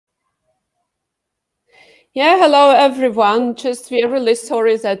Yeah, hello everyone. Just we are really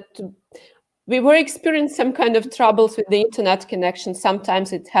sorry that we were experiencing some kind of troubles with the internet connection.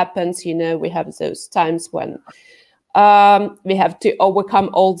 Sometimes it happens, we have those times when we have to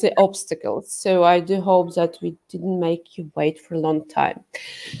overcome all the obstacles. So I do hope that we didn't make you wait for a long time.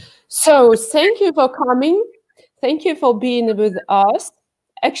 So thank you for coming. Thank you for being with us.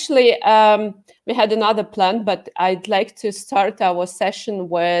 Actually, we had another plan, but I'd like to start our session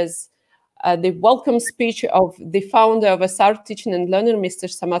with the welcome speech of the founder of SR Teaching and Learning, Mr.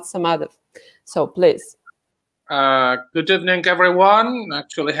 Samat Samadov. So please. Good evening, everyone.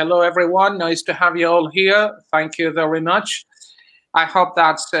 Actually, hello, everyone. Nice to have you all here. Thank you very much. I hope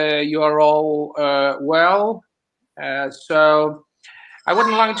that you are all well. So I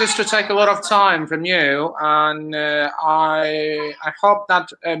wouldn't like just to take a lot of time from you, and I hope that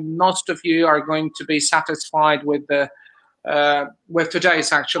most of you are going to be satisfied with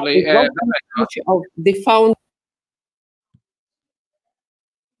today's actually. Of the founder.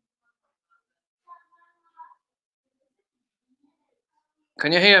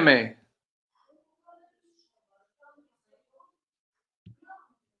 Can you hear me?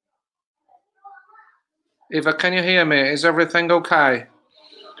 Eva, can you hear me? Is everything okay?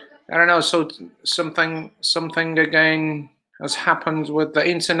 I don't know. So something again has happened with the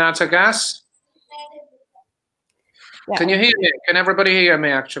internet, I guess. Yeah. Can you hear me? Can everybody hear me?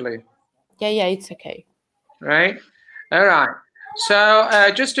 Actually. Yeah, it's okay. Right. All right.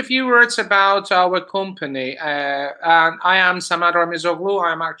 So just a few words about our company. And I am Samat Ramizoglu.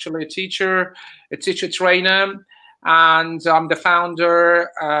 I'm actually a teacher trainer, and I'm the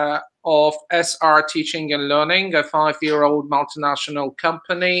founder of SR Teaching and Learning, a 5-year-old multinational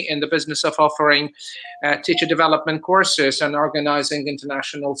company in the business of offering teacher development courses and organizing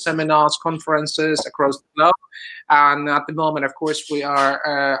international seminars, conferences across the globe. And at the moment, of course, we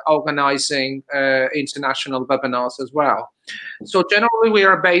are organizing international webinars as well. So generally, we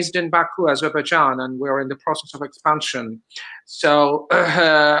are based in Baku, Azerbaijan, and we're in the process of expansion. So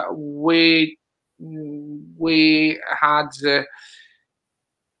we had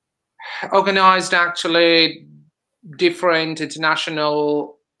organized actually different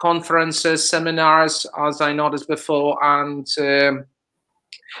international conferences, seminars, as I noticed before, and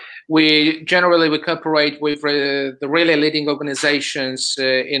we cooperate with the really leading organizations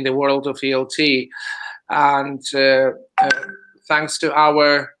in the world of ELT. And thanks to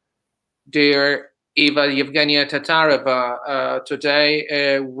our dear Eva Yevgenia Tatareva,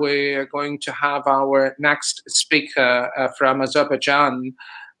 today we're going to have our next speaker from Azerbaijan,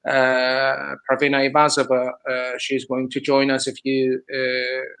 Parvina Eyvazova. She's going to join us a few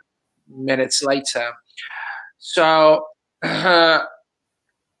minutes later. So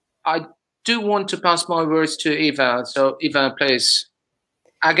I do want to pass my words to Eva. So Eva, please.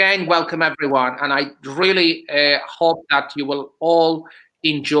 Again, welcome everyone. And I really hope that you will all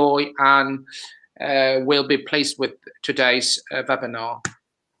enjoy and will be pleased with today's webinar.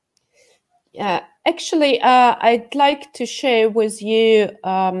 Yeah, actually, I'd like to share with you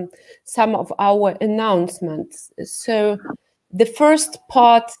some of our announcements. So the first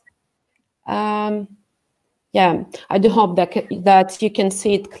part, yeah, I do hope that you can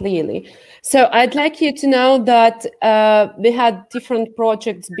see it clearly. So I'd like you to know that we had different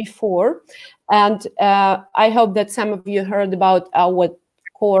projects before, and I hope that some of you heard about our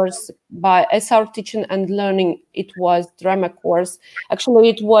course by SR Teaching and Learning. It was drama course. Actually,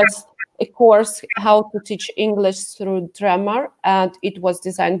 it was a course how to teach English through drama, and it was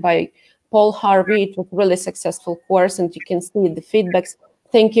designed by Paul Harvey. It was a really successful course, and you can see the feedbacks.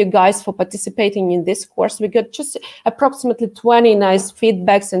 Thank you guys for participating in this course. We got just approximately 20 nice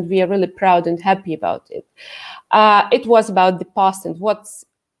feedbacks, and we are really proud and happy about it. It was about the past and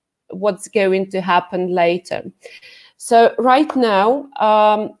what's going to happen later. So right now,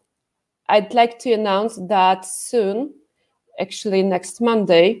 I'd like to announce that soon, actually next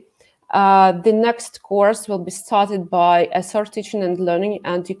Monday, the next course will be started by SR Teaching and Learning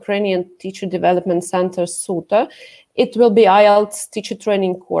and Ukrainian Teacher Development Center, CELTA. It will be IELTS teacher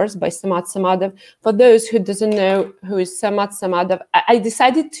training course by Samat Samadov. For those who doesn't know who is Samat Samadov, I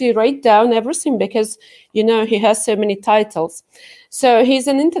decided to write down everything because, he has so many titles. So he's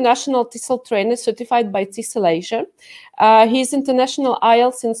an international TESOL trainer certified by TESOL Asia. He's international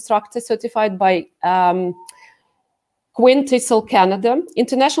IELTS instructor certified by Queen TESOL Canada,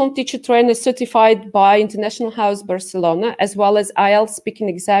 international teacher trainer certified by International House Barcelona, as well as IELTS speaking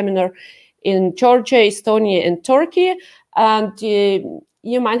examiner in Georgia, Estonia, and Turkey. And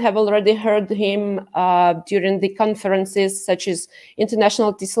you might have already heard him during the conferences such as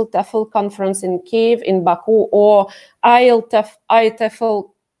International TESOL TEFL Conference in Kiev, in Baku, or IELTS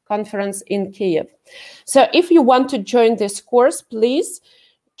conference in Kiev. So if you want to join this course, please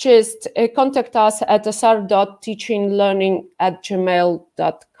just contact us at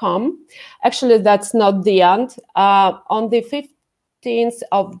sr.teachinglearning@gmail.com. Actually, that's not the end. On the 15th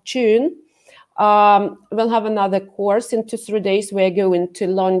of June, we'll have another course. In 2-3 days, we're going to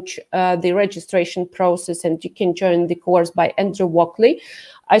launch the registration process, and you can join the course by Andrew Walkley.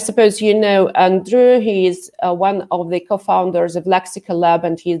 I suppose you know Andrew. He is one of the co-founders of Lexical Lab,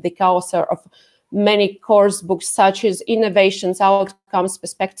 and he is the co-author of many course books such as Innovations, Outcomes,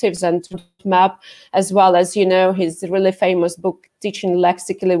 Perspectives, and Roadmap, as well as, you know, his really famous book, Teaching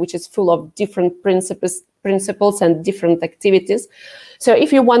Lexically, which is full of different principles and different activities. So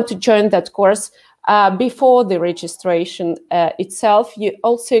if you want to join that course before the registration itself, you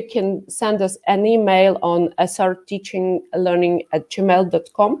also can send us an email on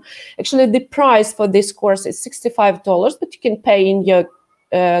srteachinglearning@gmail.com. Actually, the price for this course is $65, but you can pay in your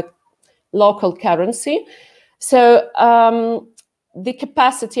local currency. So the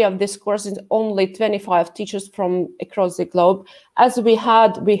capacity of this course is only 25 teachers from across the globe. As we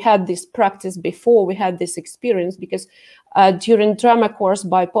had this practice before, we had this experience because during drama course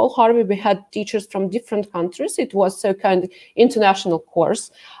by Paul Harvey, we had teachers from different countries. It was so kind of international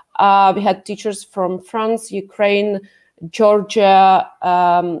course. We had teachers from France, Ukraine, Georgia,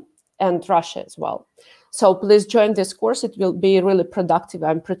 and Russia as well. So please join this course. It will be really productive.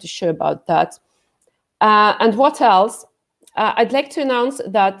 I'm pretty sure about that. And what else? I'd like to announce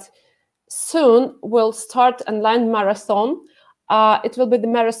that soon we'll start online marathon. It will be the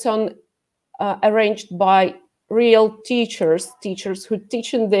marathon arranged by real teachers who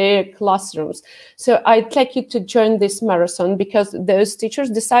teach in their classrooms. So I'd like you to join this marathon because those teachers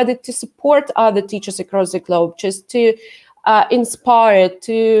decided to support other teachers across the globe, just to inspire,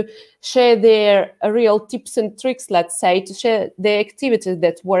 to share their real tips and tricks, let's say, to share their activities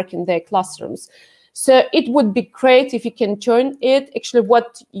that work in their classrooms. So it would be great if you can join it. Actually,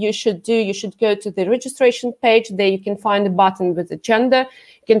 what you should do, you should go to the registration page. There you can find a button with agenda.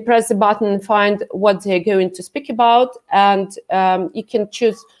 You can press the button and find what they're going to speak about. And you can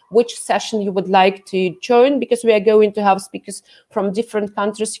choose which session you would like to join, because we are going to have speakers from different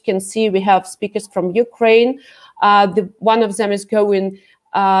countries. You can see we have speakers from Ukraine. One of them is going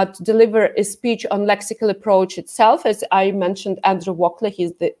to deliver a speech on lexical approach itself. As I mentioned, Andrew Walkley,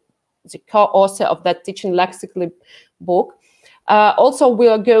 he's the co-author of that Teaching Lexically book. Also, we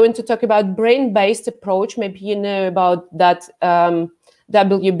are going to talk about brain-based approach. Maybe you know about that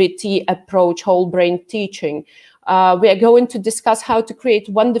WBT approach, whole brain teaching. We are going to discuss how to create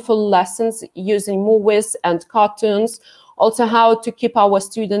wonderful lessons using movies and cartoons. Also, how to keep our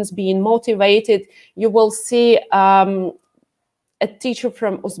students being motivated. You will see a teacher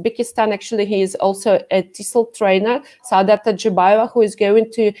from Uzbekistan. Actually, he is also a TESOL trainer, Sadat Tajibayeva, who is going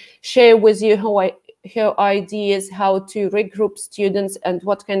to share with you her ideas, how to regroup students and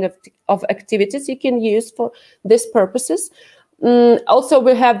what kind of activities you can use for these purposes. Also,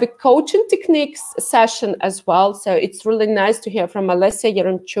 we have the coaching techniques session as well. So it's really nice to hear from Alessia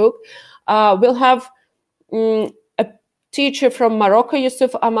Yarenchuk. We'll have teacher from Morocco,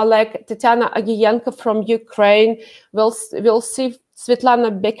 Yusuf Amalek, Tatiana Agiyenko from Ukraine. We'll see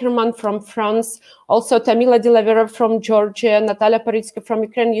Svetlana Beckerman from France, also Tamila Dilavera from Georgia, Natalia Paritska from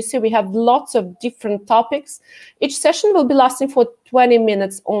Ukraine. You see, we have lots of different topics. Each session will be lasting for 20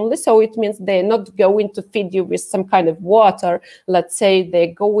 minutes only, so it means they're not going to feed you with some kind of water. Let's say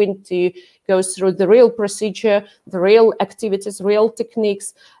they're going to go through the real procedure, the real activities, real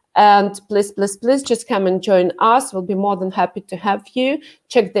techniques. And please, please, please just come and join us. We'll be more than happy to have you.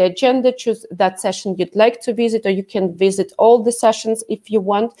 Check the agenda, choose that session you'd like to visit, or you can visit all the sessions if you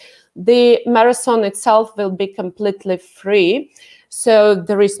want. The marathon itself will be completely free, so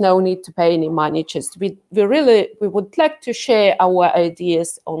there is no need to pay any money. Just we would like to share our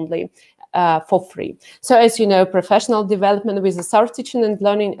ideas only for free. So as you know, professional development with SR Teaching and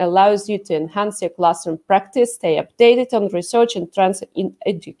Learning allows you to enhance your classroom practice, stay updated on research and trends in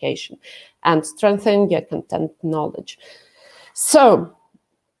education, and strengthen your content knowledge. So,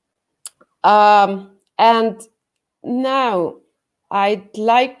 and now I'd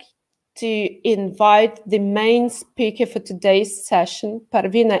like to invite the main speaker for today's session,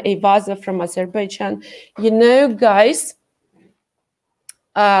 Parvina Eyvazova from Azerbaijan. You know, guys,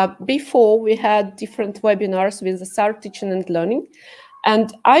 before we had different webinars with SR Teaching and Learning,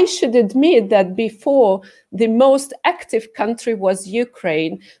 and I should admit that before the most active country was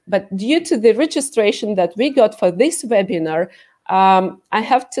Ukraine, but due to the registration that we got for this webinar, I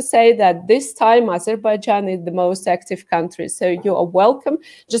have to say that this time Azerbaijan is the most active country. So you are welcome.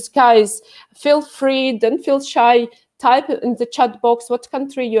 Just guys, feel free, don't feel shy. type in the chat box what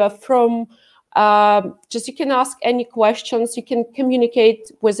country you are from. Just you can ask any questions, you can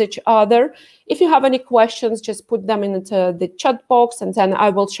communicate with each other. If you have any questions, just put them into the chat box and then I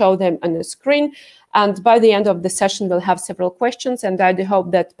will show them on the screen. And by the end of the session, we'll have several questions, and I do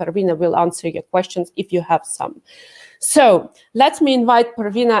hope that Parvina will answer your questions if you have some. So let me invite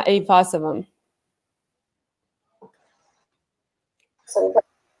Parvina Eyvazova.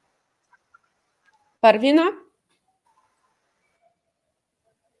 Parvina?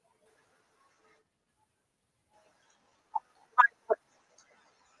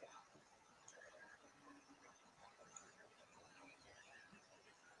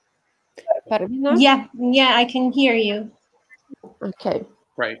 Parvina? Yeah, I can hear you. Okay.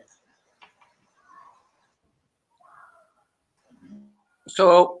 Great.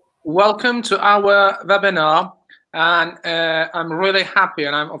 So welcome to our webinar, and I'm really happy,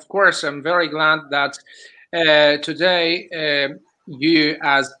 and I'm very glad that today you,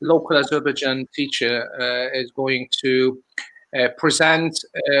 as local Azerbaijan teacher, is going to present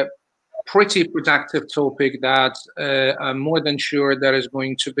a pretty productive topic that I'm more than sure that is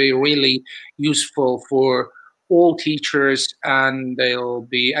going to be really useful for all teachers, and they'll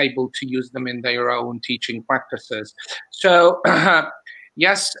be able to use them in their own teaching practices. So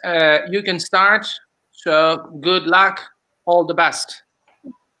yes, you can start. So good luck, all the best.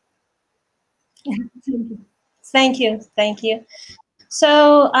 Thank you.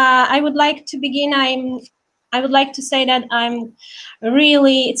 So I would like to begin. I would like to say that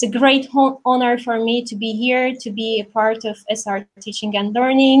it's a great honor for me to be here, to be a part of SR Teaching and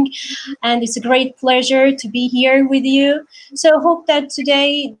Learning, and it's a great pleasure to be here with you. So hope that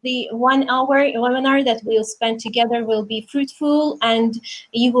today the 1 hour webinar that we'll spend together will be fruitful, and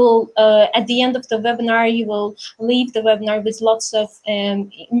you will, at the end of the webinar, you will leave the webinar with lots of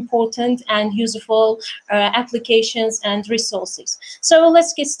important and useful applications and resources. So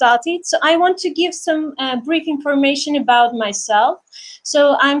let's get started. So I want to give some brief information about myself.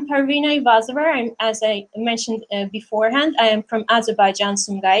 So I'm Parvina Eyvazova. As I mentioned beforehand, I am from Azerbaijan,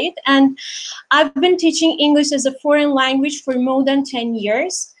 Sumgayit, and I've been teaching English as a foreign language for more than 10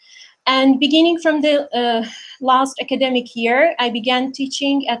 years. And beginning from the last academic year, I began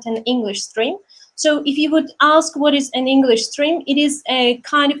teaching at an English stream. So if you would ask what is an English stream, it is a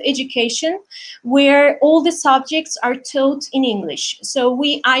kind of education where all the subjects are taught in English. So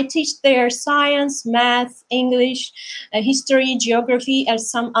I teach there science, math, English, history, geography, and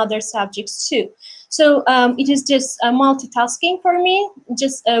some other subjects too. So it is just multitasking for me.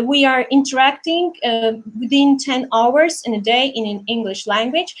 Just we are interacting within 10 hours in a day in an English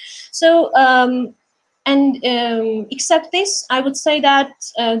language. So except this, I would say that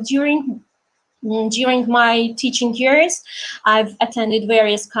during my teaching years, I've attended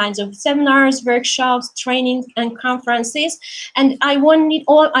various kinds of seminars, workshops, training, and conferences. And I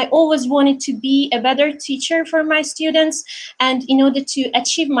always wanted to be a better teacher for my students. And in order to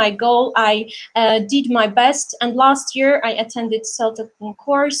achieve my goal, I did my best. And last year, I attended CELTA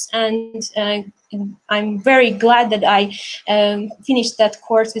course, and I'm very glad that I finished that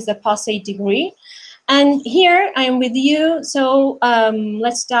course with a passé degree. And here I am with you. So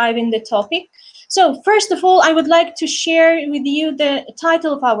let's dive in the topic. So first of all, I would like to share with you the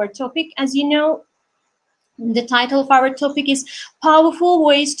title of our topic. As you know, the title of our topic is Powerful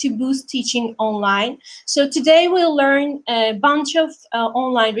Ways to Boost Teaching Online. So today we'll learn a bunch of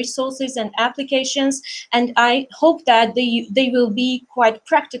online resources and applications, and I hope that they will be quite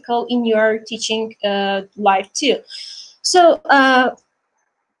practical in your teaching life too. So,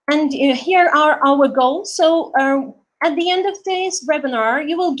 and here are our goals. So at the end of this webinar,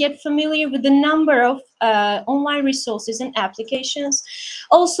 you will get familiar with the number of online resources and applications.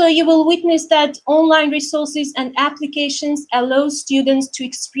 Also, you will witness that online resources and applications allow students to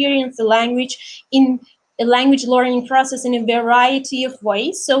experience the language in a language learning process in a variety of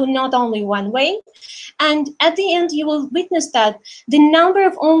ways, so not only one way. And at the end, you will witness that the number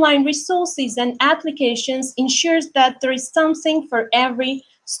of online resources and applications ensures that there is something for every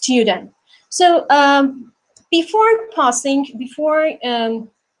student. So before passing to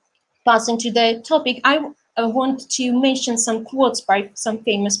the topic, I want to mention some quotes by some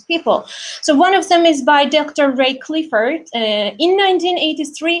famous people. So one of them is by Dr. Ray Clifford. In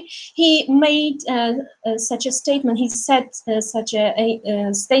 1983, he made such a statement. He said such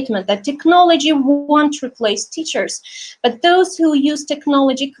a statement that technology won't replace teachers, but those who use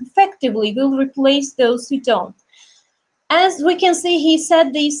technology effectively will replace those who don't. As we can see, he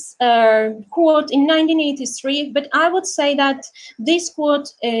said this quote in 1983, but I would say that this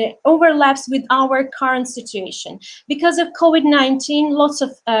quote overlaps with our current situation. Because of COVID-19, lots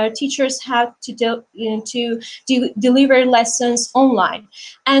of teachers have to deliver lessons online.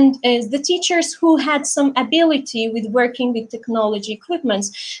 And the teachers who had some ability with working with technology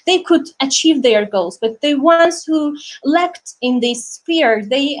equipments, they could achieve their goals. But the ones who lacked in this sphere,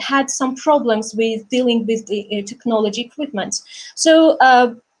 they had some problems with dealing with the technology equipment. So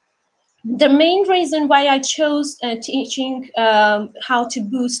the main reason why I chose teaching, how to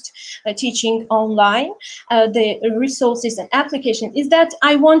boost teaching online, the resources and application, is that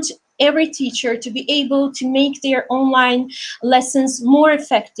I want every teacher to be able to make their online lessons more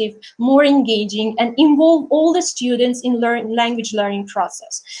effective, more engaging, and involve all the students in language learning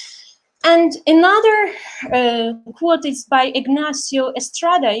process. And another quote is by Ignacio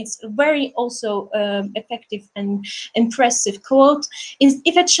Estrada. It's very also effective and impressive quote. Is,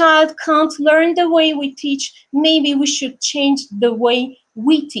 if a child can't learn the way we teach, maybe we should change the way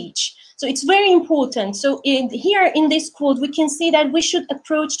we teach. So it's very important. So here in this quote, we can see that we should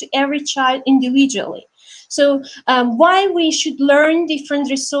approach to every child individually. So why we should learn different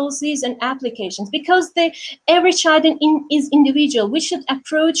resources and applications? Because every child is individual. We should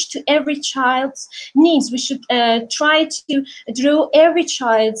approach to every child's needs. We should try to draw every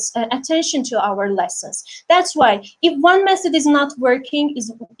child's attention to our lessons. That's why if one method is not working,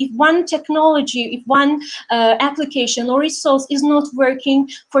 if one technology, if one application or resource is not working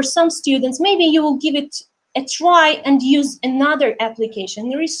for some students, maybe you will give it a try and use another application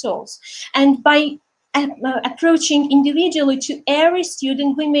resource. And by approaching individually to every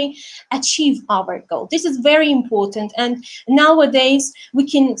student, we may achieve our goal. This is very important, and nowadays we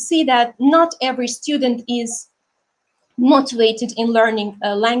can see that not every student is motivated in learning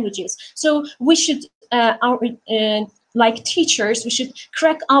languages. So we should, like teachers, we should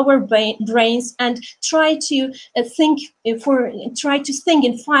crack our brains and try to think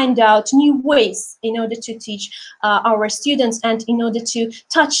and find out new ways in order to teach our students, and in order to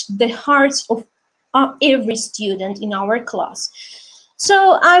touch the hearts of every student in our class.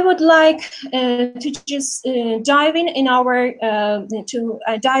 So I would like to just dive into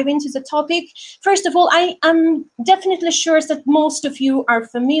the topic. First of all, I am definitely sure that most of you are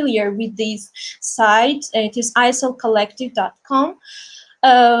familiar with this site. It is iselcollective.com,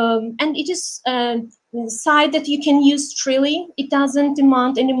 and it is a site that you can use freely. It doesn't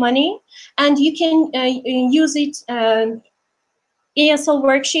demand any money, and you can use it. ESL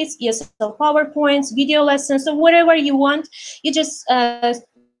worksheets, ESL PowerPoints, video lessons, so whatever you want, you just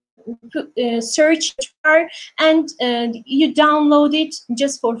search and you download it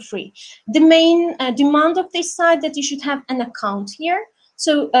just for free. The main demand of this site that you should have an account here.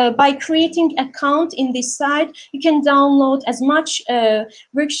 So by creating an account in this site, you can download as much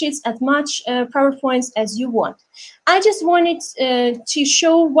worksheets, as much PowerPoints as you want. I just wanted to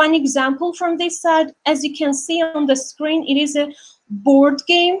show one example from this site. As you can see on the screen, it is a board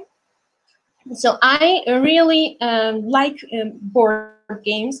game. So I really like board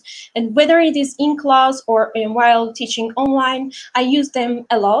games, and whether it is in class or while teaching online, I use them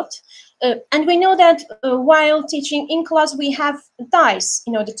a lot. And we know that while teaching in class, we have dice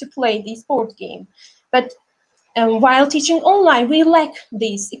in order to play this board game. But while teaching online, we lack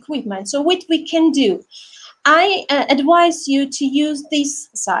this equipment. So what we can do? I advise you to use this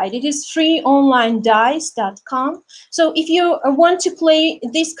site. It is freeonlinedice.com. So if you want to play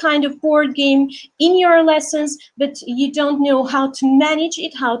this kind of board game in your lessons, but you don't know how to manage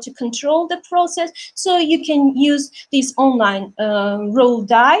it, how to control the process, so you can use this online online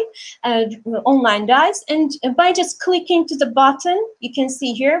dice, and by just clicking to the button, you can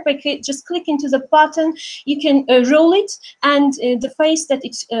see here, by just clicking to the button, you can roll it, and the face that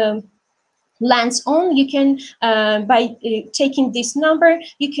it's lands on, you can by taking this number,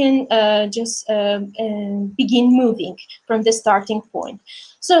 you can just begin moving from the starting point.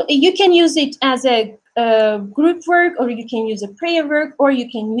 So you can use it as a group work, or you can use a pair work, or you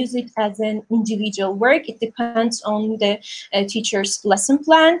can use it as an individual work. It depends on the teacher's lesson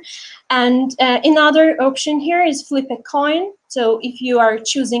plan. And another option here is flip a coin. So if you are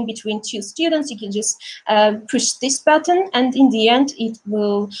choosing between two students, you can just push this button, and in the end, it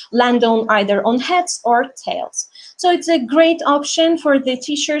will land on either on heads or tails. So it's a great option for the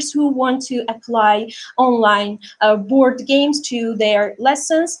teachers who want to apply online board games to their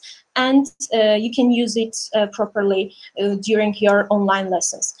lessons, and you can use it properly during your online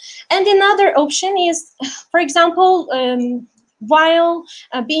lessons. And another option is, for example, while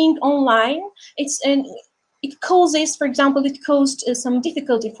being online, it causes, for example, it caused some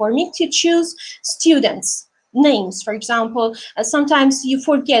difficulty for me to choose students. names. For example, sometimes you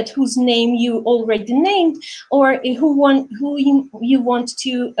forget whose name you already named, or who you want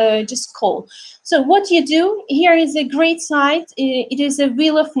to just call. So what you do here is a great site. It is a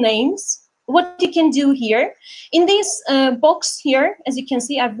wheel of names. What you can do here, in this box here, as you can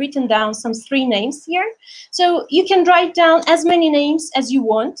see, I've written down some 3 names here. So you can write down as many names as you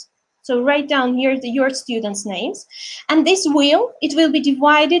want. So write down here your students' names. And this wheel, it will be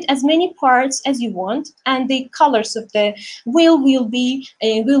divided as many parts as you want, and the colors of the wheel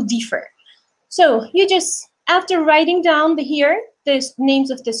will differ. So you just, after writing down the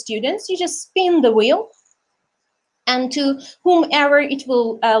names of the students, you just spin the wheel, and to whomever it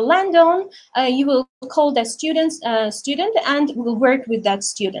will land on, you will call that student and will work with that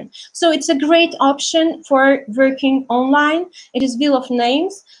student. So it's a great option for working online. It is wheel of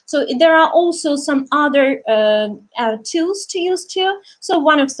names. So there are also some other tools to use too. So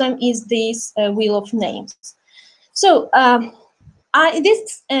one of them is this wheel of names. So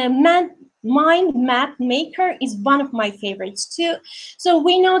this mind map maker is one of my favorites too. So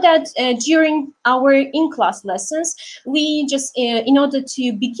we know that during our in-class lessons, we just, in order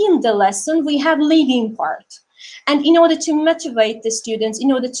to begin the lesson, we have leading part. And in order to motivate the students,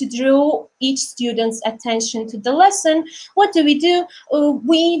 in order to draw each student's attention to the lesson, what do?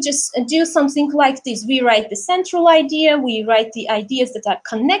 We just do something like this. We write the central idea, we write the ideas that are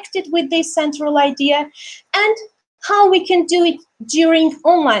connected with this central idea, and how we can do it during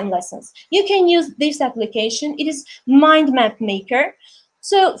online lessons. You can use this application. It is Mind Map Maker.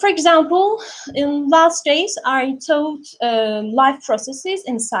 So, for example, in last days, I taught life processes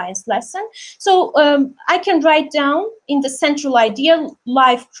in science lesson. So I can write down in the central idea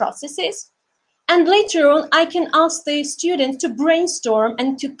life processes. And later on, I can ask the students to brainstorm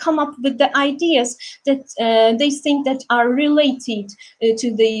and to come up with the ideas that they think that are related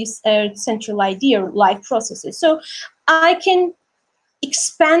to these central idea life processes. So I can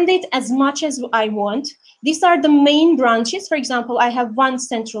expand it as much as I want. These are the main branches. For example, I have one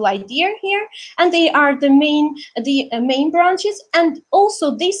central idea here, and they are the main branches. And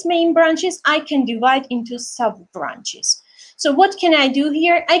also these main branches, I can divide into sub-branches. So what can I do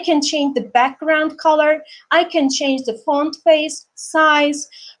here? I can change the background color. I can change the font face, size,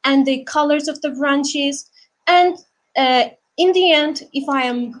 and the colors of the branches. And in the end, if I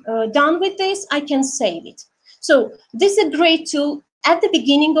am done with this, I can save it. So this is a great tool. At the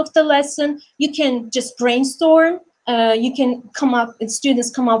beginning of the lesson, you can just brainstorm. You can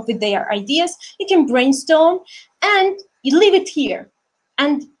students come up with their ideas. You can brainstorm and you leave it here.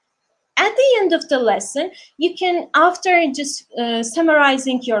 And at the end of the lesson, you can, after just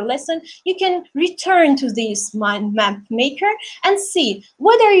summarizing your lesson, you can return to this Mind Map Maker and see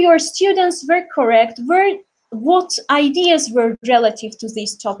whether your students were correct, what ideas were relative to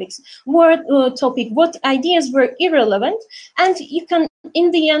these topics, what ideas were irrelevant, and you can,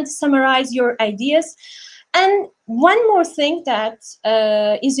 in the end, summarize your ideas. And one more thing that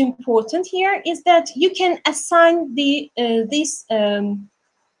is important here is that you can assign this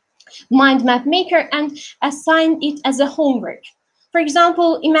Mind Map Maker and assign it as a homework. For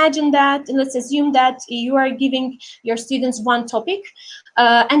example, imagine that, let's assume that you are giving your students one topic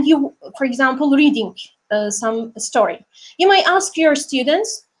and you, for example, reading some story. You might ask your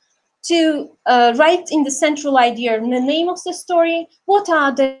students to write in the central idea the name of the story, what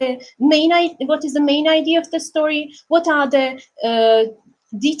is the main idea of the story, what are the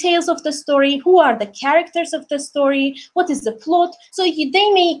details of the story, who are the characters of the story, what is the plot. So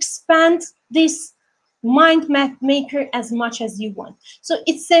they may expand this Mind Map Maker as much as you want. So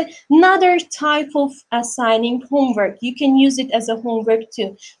it's another type of assigning homework. You can use it as a homework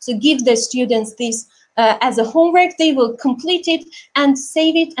too. So give the students this as a homework, they will complete it and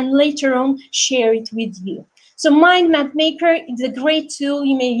save it and later on share it with you. So Mind Map Maker is a great tool.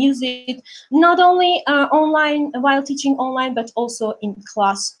 You may use it not only online while teaching online, but also in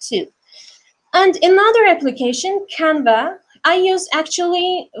class too. And another application, Canva. I use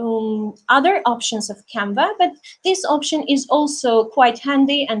actually other options of Canva, but this option is also quite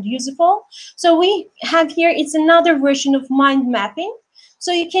handy and useful. So we have here, it's another version of mind mapping.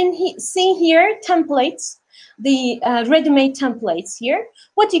 So you can see here templates, the ready-made templates here.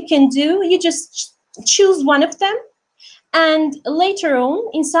 What you can do, you just choose one of them, and later on,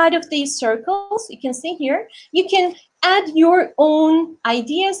 inside of these circles, you can see here, you can add your own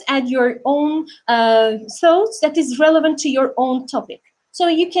ideas, add your own thoughts that is relevant to your own topic. So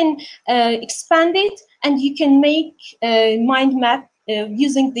you can expand it, and you can make mind map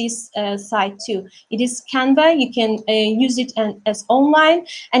using this site too. It is Canva. You can use it as online,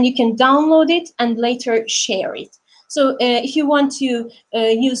 and you can download it and later share it. So if you want to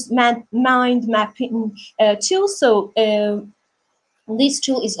use mind mapping tool, so this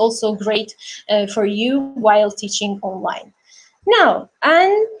tool is also great for you while teaching online. Now,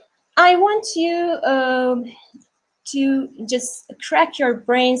 and I want you to just crack your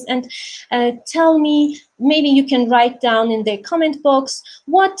brains and tell me, maybe you can write down in the comment box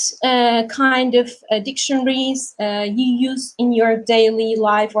what kind of dictionaries you use in your daily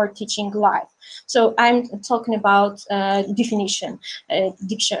life or teaching life. So I'm talking about definition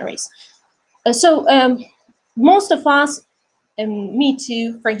dictionaries. Most of us, me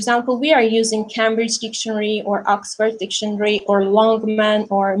too, for example, we are using Cambridge Dictionary or Oxford Dictionary or Longman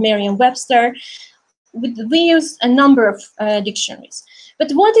or Merriam-Webster. We use a number of dictionaries.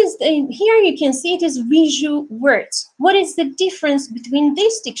 But what is here you can see it is visual words. What is the difference between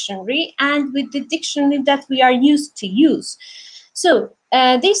this dictionary and with the dictionary that we are used to use? So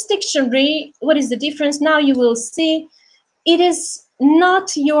this dictionary, what is the difference? Now you will see it is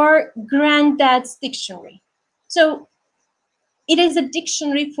not your granddad's dictionary. So it is a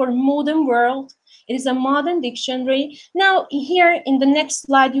dictionary for modern world. It is a modern dictionary. Now here in the next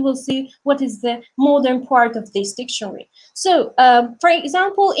slide, you will see what is the modern part of this dictionary. So for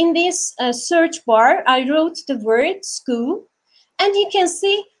example, in this search bar, I wrote the word school, and you can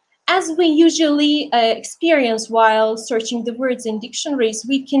see, as we usually experience while searching the words in dictionaries,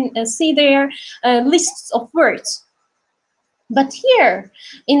 we can see there lists of words. But here,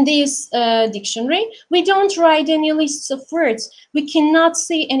 in this dictionary, we don't write any lists of words. We cannot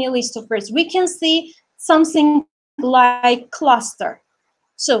see any list of words. We can see something like cluster.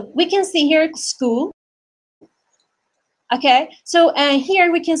 So we can see here school. Okay, so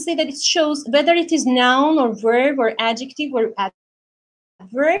here we can see that it shows whether it is noun or verb or adjective or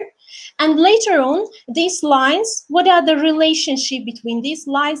adverb. And later on, these lines, what are the relationship between these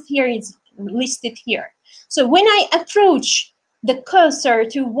lines? Here is listed here. So when I approach the cursor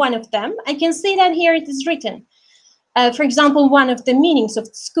to one of them, I can see that here it is written. For example, one of the meanings of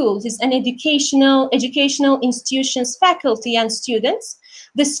schools is an educational institutions, faculty, and students.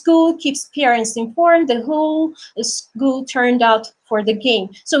 The school keeps parents informed. The whole school turned out for the game.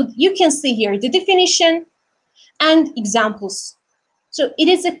 So you can see here the definition and examples. So it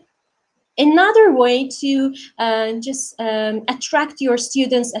is another way to just attract your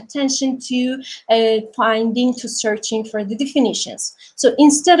students' attention to searching for the definitions. So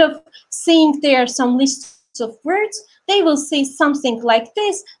instead of seeing there some lists of words, they will see something like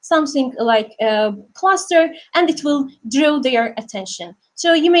this, something like cluster, and it will draw their attention.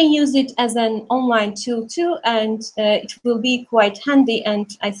 So you may use it as an online tool too, and it will be quite handy and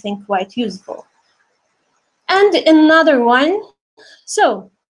I think quite useful. And another one,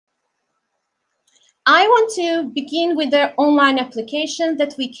 so I want to begin with the online application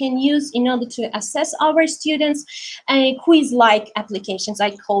that we can use in order to assess our students, quiz-like applications,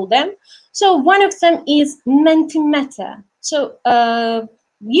 I call them. So one of them is Mentimeter. So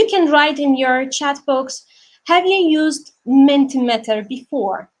you can write in your chat box, have you used Mentimeter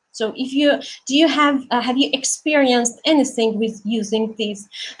before? So if you have you experienced anything with using this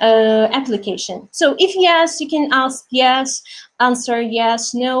application? So if yes, you can ask yes, answer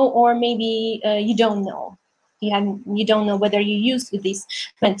yes, no, or maybe you don't know. You don't know whether you use this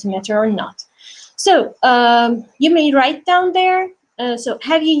Mentimeter or not. So you may write down there. So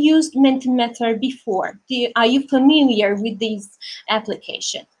have you used Mentimeter before? Are you familiar with this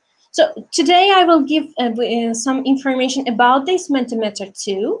application? So today I will give some information about this Mentimeter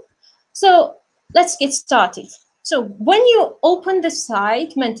too. So let's get started. So when you open the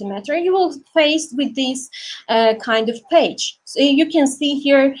site Mentimeter, you will face with this kind of page. So you can see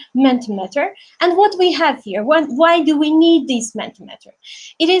here Mentimeter, and what we have here. Why do we need this Mentimeter?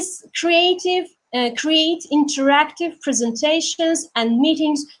 It is create interactive presentations and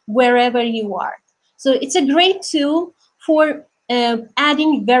meetings wherever you are. So it's a great tool for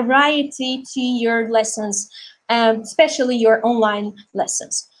adding variety to your lessons, especially your online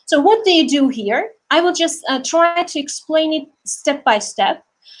lessons. So what do you do here? I will just try to explain it step by step,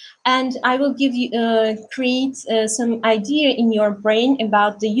 and I will give you create some idea in your brain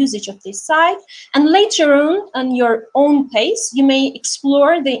about the usage of this site. And later on your own pace, you may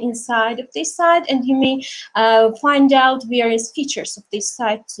explore the inside of this site, and you may find out various features of this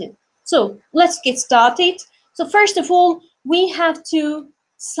site too. So let's get started. So first of all, we have to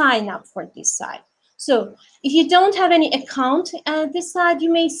sign up for this site. So if you don't have any account at this site,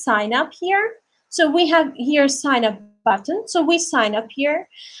 you may sign up here. So we have here sign up button. So we sign up here.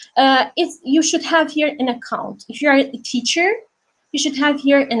 You should have here an account. If you are a teacher, you should have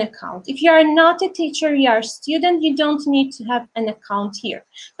here an account. If you are not a teacher, you are a student, you don't need to have an account here.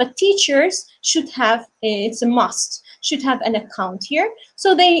 But teachers should have, it's a must, should have an account here.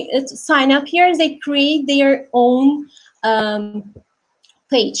 So they sign up here, they create their own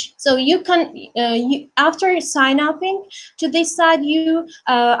page. So you can, after sign upping to this side, you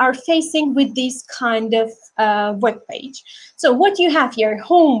are facing with this kind of web page. So what you have here,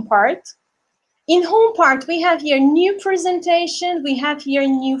 home part. In home part, we have here new presentation, we have here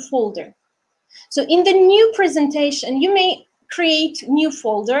new folder. So in the new presentation, you may create new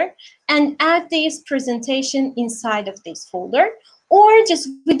folder and add this presentation inside of this folder, or just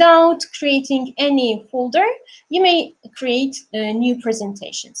without creating any folder, you may create new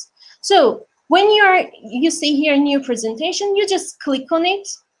presentations. So when you see here new presentation, you just click on it.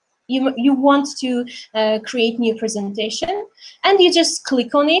 You want to create new presentation, and you just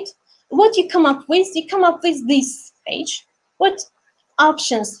click on it. What you come up with? You come up with this page. What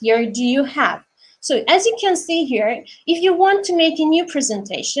options here do you have? So as you can see here, if you want to make a new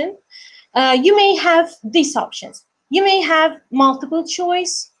presentation, you may have these options. You may have multiple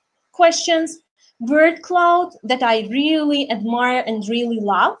choice questions, word cloud that I really admire and really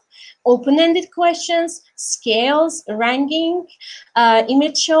love, open-ended questions, scales, ranking,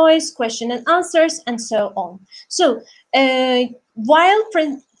 image choice, question and answers, and so on. So while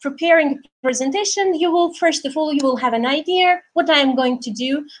preparing a presentation, you will, first of all, you will have an idea what I'm going to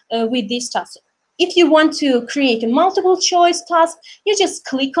do with this task. If you want to create a multiple choice task, you just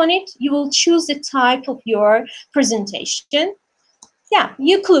click on it. You will choose the type of your presentation. Yeah,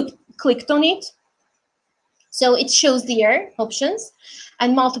 you clicked on it. So it shows there options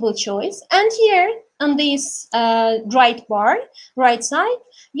and multiple choice. And here on this right bar, right side,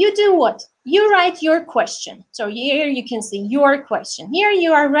 you do what? You write your question. So here you can see your question. Here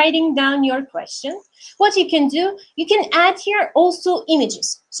you are writing down your question. What you can do, you can add here also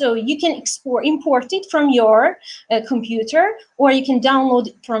images. So you can import it from your computer, or you can download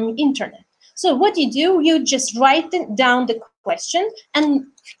it from internet. So what you do, you just write down the question, and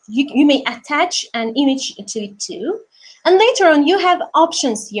you may attach an image to it too. And later on, you have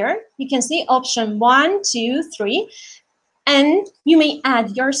options here. You can see option 1, 2, 3. And you may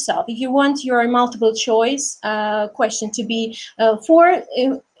add yourself. If you want your multiple choice question to be 4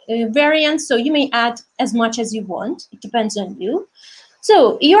 variants, so you may add as much as you want. It depends on you.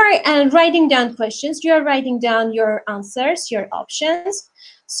 So you are writing down questions. You are writing down your answers, your options.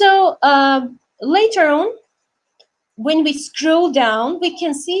 So later on, when we scroll down, we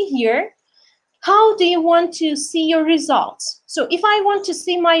can see here, how do you want to see your results? So if I want to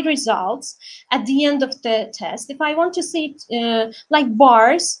see my results at the end of the test, if I want to see it like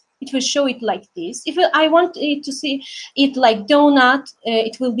bars, it will show it like this. If I want it to see it like donut,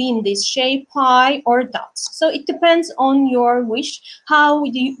 it will be in this shape, pie or dots. So it depends on your wish. How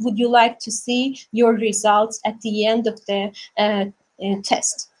would you like to see your results at the end of the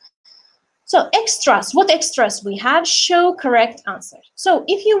test? So extras, what extras we have? Show correct answer. So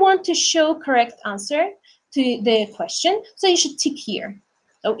if you want to show correct answer to the question, so you should tick here.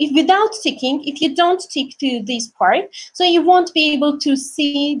 So if without ticking, if you don't tick to this part, so you won't be able to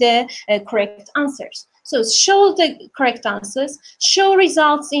see the correct answers. So show the correct answers, show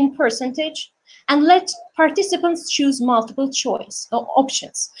results in percentage, and let participants choose multiple choice or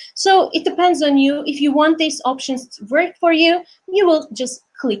options. So it depends on you. If you want these options to work for you, you will just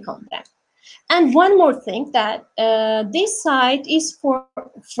click on them. And one more thing, that this site is for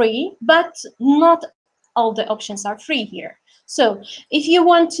free, but not all the options are free here. So if you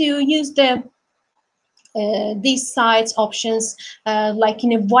want to use the these sites options like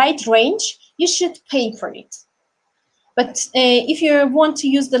in a wide range, you should pay for it. But if you want to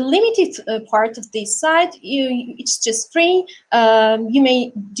use the limited part of this site, it's just free. You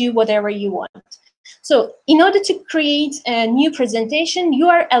may do whatever you want. So in order to create a new presentation, you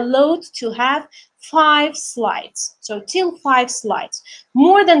are allowed to have 5 slides. So till 5 slides.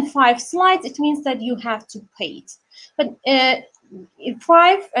 More than 5 slides, it means that you have to pay it. But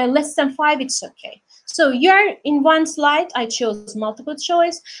less than 5, it's okay. So you're in one slide. I chose multiple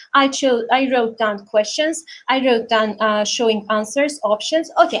choice. I wrote down questions. I wrote down showing answers,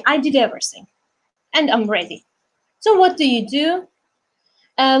 options. Okay, I did everything, and I'm ready. So what do you do?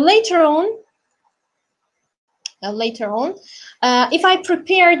 Later on, if I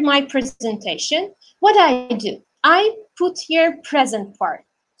prepared my presentation, what I do? I put here present part,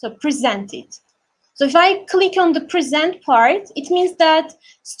 so present it. So if I click on the present part, it means that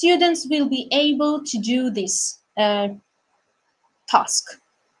students will be able to do this task.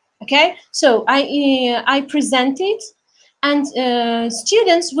 Okay, so I present it, and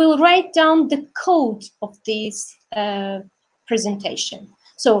students will write down the code of this presentation.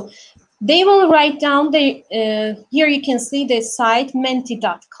 So they will write down the, here you can see the site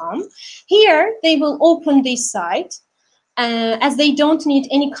menti.com. Here they will open this site. As they don't need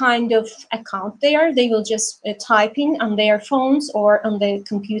any kind of account there, they will just type in on their phones or on the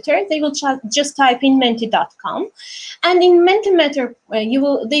computer. They will just type in menti.com, and in Mentimeter,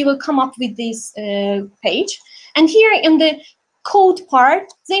 they will come up with this page. And here in the code part,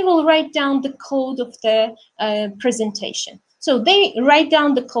 they will write down the code of the presentation. So they write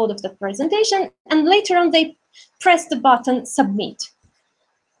down the code of the presentation, and later on they press the button submit,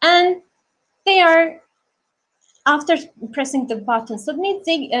 and they are. After pressing the button submit,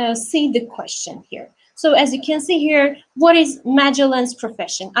 they see the question here. So as you can see here, what is Magellan's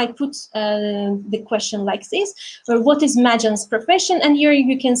profession? I put the question like this, or what is Magellan's profession? And here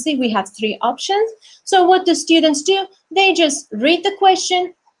you can see we have 3 options. So what the students do, they just read the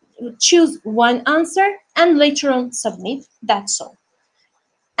question, choose one answer, and later on submit, that's all.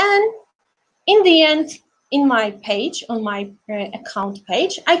 And in the end, in my page, on my account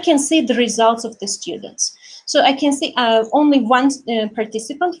page, I can see the results of the students. So I can see only one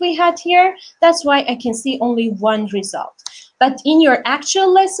participant we had here. That's why I can see only one result. But in your actual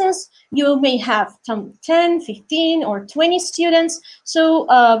lessons, you may have 10, 15, or 20 students. So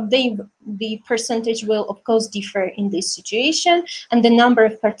the percentage will, of course, differ in this situation, and the number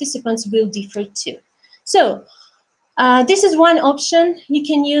of participants will differ too. So this is one option. You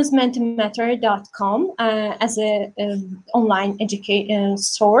can use mentimeter.com as an online education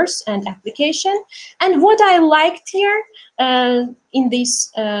source and application. And what I liked here in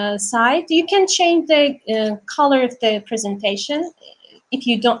this site, you can change the color of the presentation if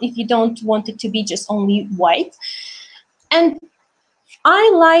you don't want it to be just only white. And I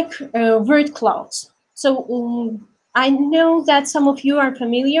like word clouds. So I know that some of you are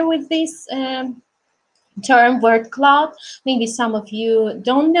familiar with this term word cloud. Maybe some of you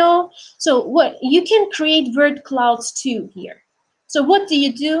don't know. So what you can create word clouds too here. So what do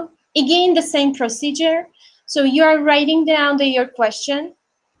you do? Again, the same procedure. So you are writing down your question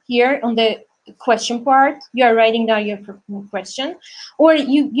here on the question part. You are writing down your question, or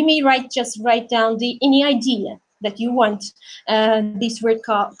you may just write down any idea that you want this word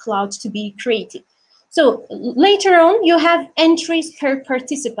cloud to be created. So later on, you have entries per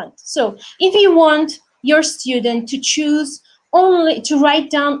participant. So if you want your student to choose to write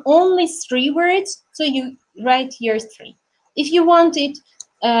down only 3 words, so you write here 3. If you want it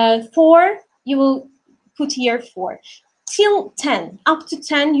 4, you will put here 4. Till 10, up to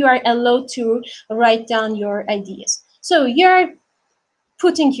 10, you are allowed to write down your ideas. So you're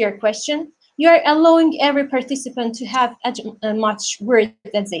putting your question. You are allowing every participant to have as much word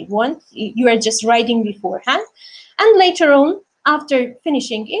as they want. You are just writing beforehand. And later on, after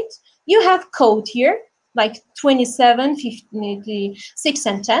finishing it, you have code here, like 27, 56,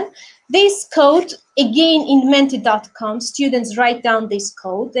 and 10. This code, again, in menti.com, students write down this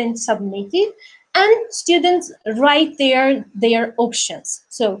code and submit it, and students write their options.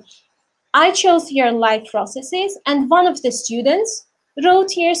 So I chose here live processes, and one of the students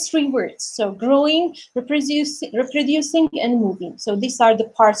wrote here 3 words. So growing, reproducing, and moving. So these are the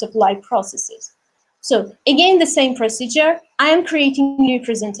parts of live processes. So again, the same procedure. I am creating a new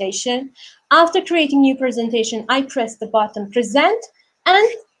presentation. After creating new presentation, I press the button present, and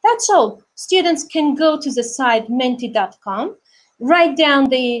that's all. Students can go to the site menti.com, write down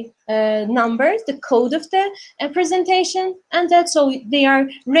the numbers, the code of the presentation, and that's all. They are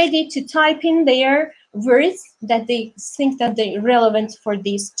ready to type in their words that they think that they're relevant for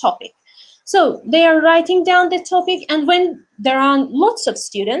this topic. So they are writing down the topic, and when there are lots of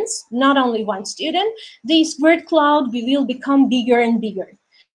students, not only one student, this word cloud will become bigger and bigger.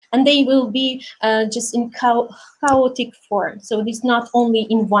 And they will be just in chaotic form. So it's not only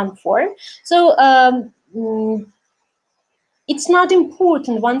in one form. So it's not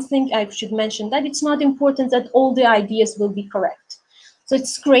important. One thing I should mention, that it's not important that all the ideas will be correct. So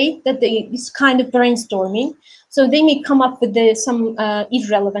it's great that this kind of brainstorming. So they may come up with some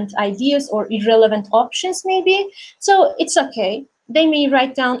irrelevant ideas or irrelevant options maybe. So it's okay. They may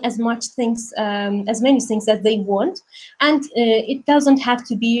write down as many things as they want, and it doesn't have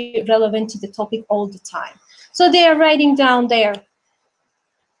to be relevant to the topic all the time. So they are writing down their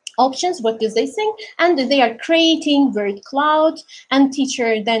options, what do they think, and they are creating word cloud, and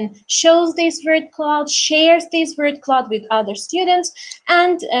teacher then shows this word cloud, shares this word cloud with other students,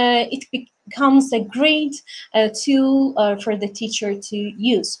 and it becomes a great tool for the teacher to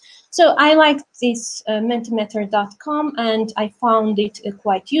use. So I like this mentimeter.com, and I found it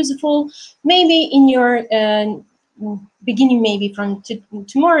quite useful. Maybe in your beginning maybe from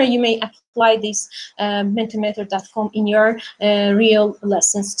tomorrow, you may apply this mentimeter.com in your real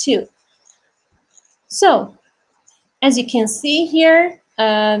lessons too. So as you can see here,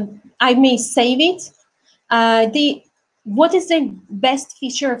 I may save it. What is the best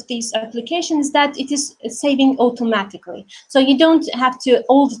feature of this application is that it is saving automatically. So you don't have to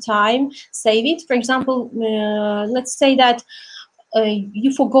all the time save it. For example, let's say that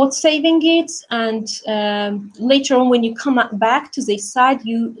you forgot saving it, and later on when you come back to this site,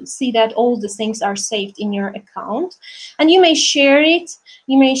 you see that all the things are saved in your account, and you may share it.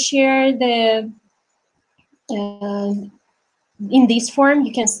 You may share the in this form,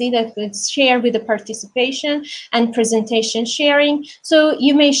 you can see that it's shared with the participation and presentation sharing. So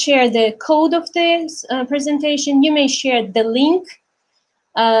you may share the code of this presentation. You may share the link.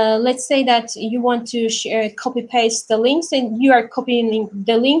 Let's say that you want to share, copy paste the links, and you are copying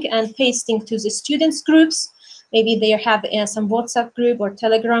the link and pasting to the students groups. Maybe they have some WhatsApp group or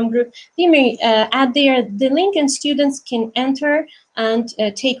Telegram group. You may add there the link, and students can enter and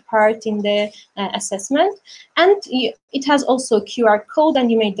take part in the assessment. And it has also a QR code, and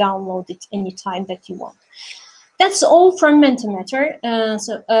you may download it anytime that you want. That's all from Mentimeter.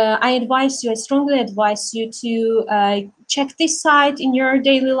 I strongly advise you to check this site in your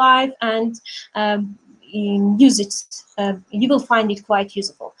daily life and use it. You will find it quite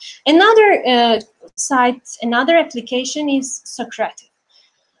useful. Another site, another application is Socrative.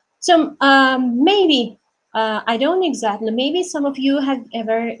 So maybe, I don't exactly, maybe some of you have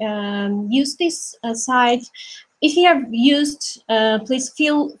ever used this site. If you have used, please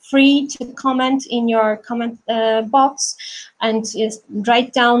feel free to comment in your comment box and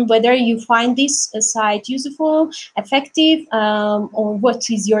write down whether you find this site useful, effective, or what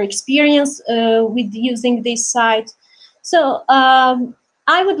is your experience with using this site. So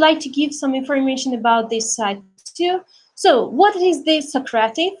I would like to give some information about this site too. So what is this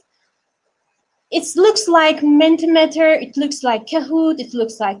Socrative? It looks like Mentimeter, it looks like Kahoot, it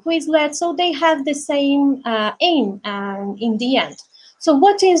looks like Quizlet, so they have the same aim in the end. So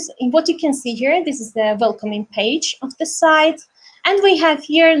what you can see here, this is the welcoming page of the site, and we have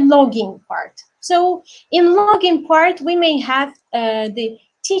here login part. So in login part, we may have the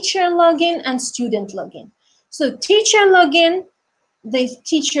teacher login and student login. So teacher login, the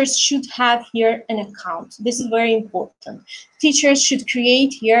teachers should have here an account. This is very important. Teachers should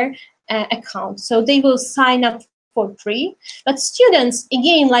create here account, so they will sign up for free. But students,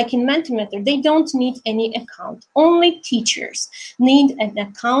 again, like in Mentimeter, they don't need any account. Only teachers need an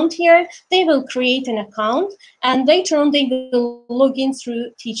account here. They will create an account, and later on they will log in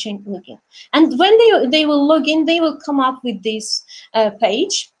through teaching login. And when they will log in, they will come up with this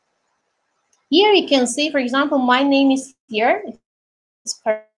page. Here you can see, for example, my name is here. It's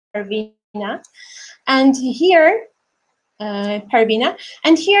Parvina, and here Parvina,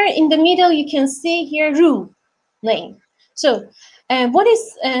 and here in the middle you can see here room name. So what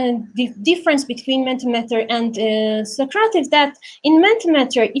is the difference between Mentimeter and Socrative? That in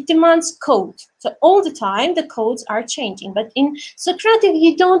Mentimeter it demands code, so all the time the codes are changing, but in Socrative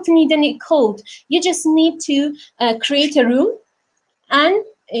you don't need any code. You just need to create a room, and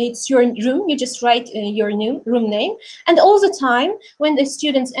it's your room. You just write your new room name, and all the time when the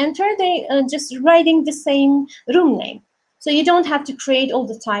students enter, they just writing the same room name. So you don't have to create all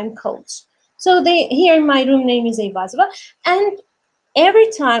the time codes. So here my room name is Eyvazova, and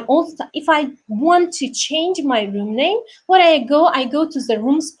every time, all the time, if I want to change my room name, I go to the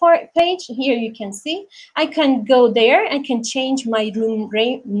rooms page. Here you can see, I can go there, I can change my room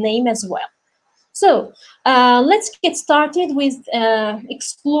name as well. So let's get started with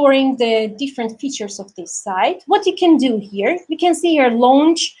exploring the different features of this site. What you can do here, you can see here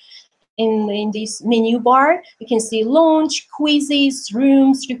launch. In this menu bar, you can see launch, quizzes,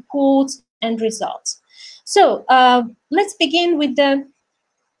 rooms, reports, and results. So let's begin with the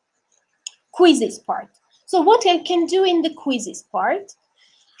quizzes part. So what I can do in the quizzes part,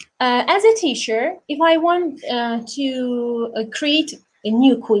 as a teacher, if I want to create a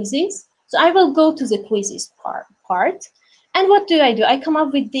new quizzes, so I will go to the quizzes part, and what do? I come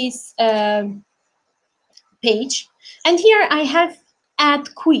up with this page, and here I have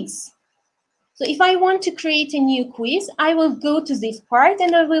add quiz. So if I want to create a new quiz, I will go to this part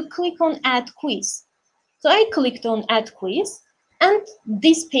and I will click on Add Quiz. So I clicked on Add Quiz, and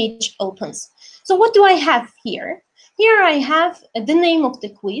this page opens. So what do I have here? Here I have the name of the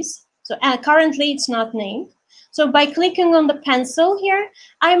quiz. So currently it's not named. So by clicking on the pencil here,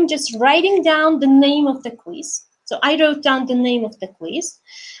 I'm just writing down the name of the quiz. So I wrote down the name of the quiz.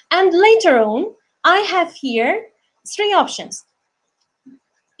 And later on, I have here 3 options.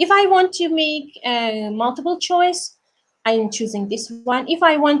 If I want to make a multiple choice, I'm choosing this one. If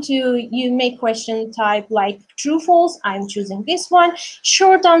I want to make question type like true, false, I'm choosing this one.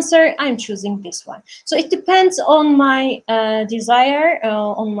 Short answer, I'm choosing this one. So it depends on my desire,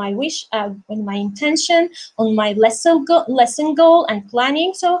 on my wish, on my intention, on my lesson goal and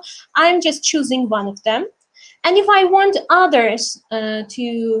planning. So I'm just choosing one of them. And if I want others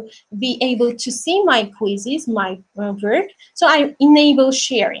to be able to see my quizzes, my work, so I enable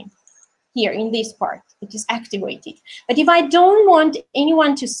sharing here in this part, which is activated. But if I don't want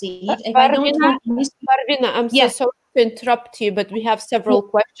anyone to see it, if I don't want... Parvina, I'm so sorry to interrupt you, but we have several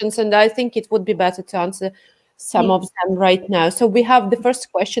questions, and I think it would be better to answer some of them right now. So we have the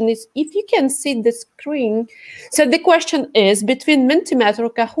first question is, if you can see the screen. So the question is, between Mentimeter,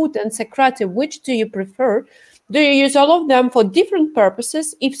 Kahoot, and Socrative, which do you prefer? Do you use all of them for different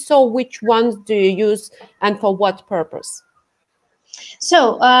purposes? If so, which ones do you use and for what purpose?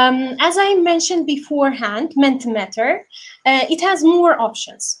 So, as I mentioned beforehand, Mentimeter, it has more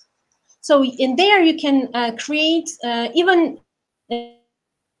options. So in there you can create even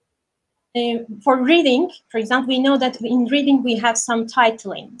for reading, for example, we know that in reading we have some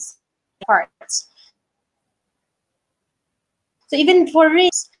titlings parts. So even for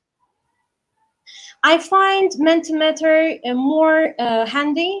readings, I find Mentimeter more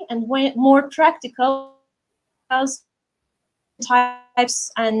handy and more practical because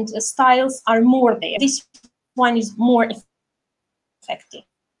types and styles are more there. This one is more effective.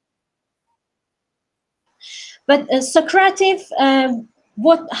 But Socrative,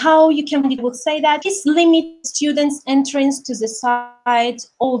 how you would say that this limits students' entrance to the site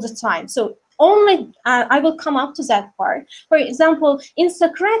all the time. So only I will come up to that part. For example, in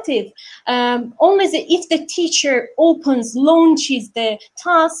Socrative, only if the teacher launches the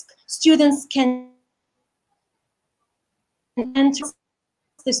task, students can enter.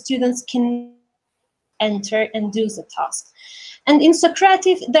 The students can enter and do the task. And in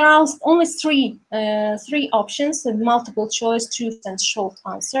Socrative, there are only three options: the multiple choice, truth, and short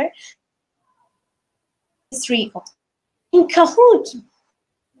answer. Three options. In Kahoot,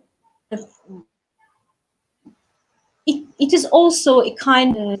 it is also a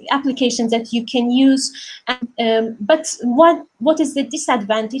kind of application that you can use. But what is the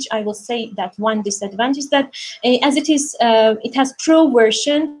disadvantage? I will say that one disadvantage that as it is, it has pro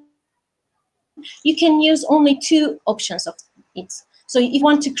version. You can use only 2 options of it. So if you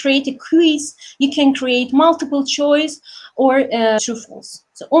want to create a quiz, you can create multiple choice or true false.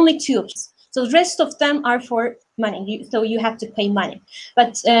 So only 2 options. So the rest of them are for money. So you have to pay money.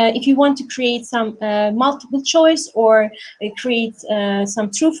 But if you want to create some multiple choice or create some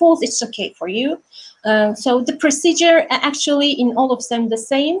true false, it's okay for you. So the procedure actually in all of them the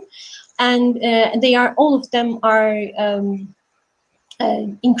same, and all of them are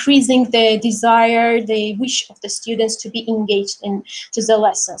increasing the desire, the wish of the students to be engaged into the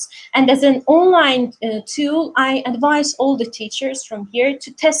lessons. And as an online tool, I advise all the teachers from here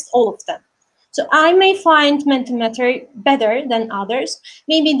to test all of them. So I may find Mentimeter better than others.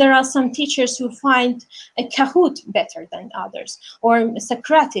 Maybe there are some teachers who find a Kahoot better than others, or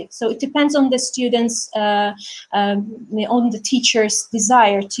Socrative. So it depends on the students, on the teacher's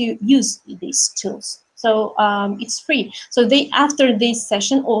desire to use these tools. So it's free. So after this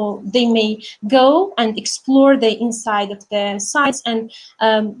session, or they may go and explore the inside of the sites, and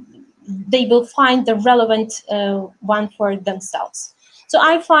they will find the relevant one for themselves. So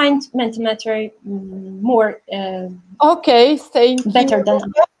I find Mentimeter more okay, thank you. Better than.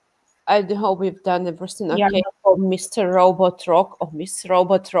 I hope we've done everything okay for Mr. Robot Rock or Miss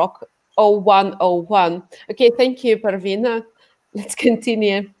Robot Rock 0101. Okay, thank you, Parvina. Let's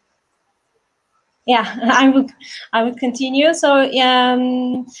continue. Yeah, I will continue. So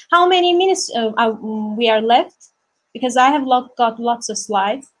how many minutes we are left? Because I have got lots of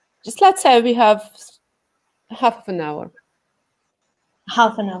slides. Just let's say we have half an hour.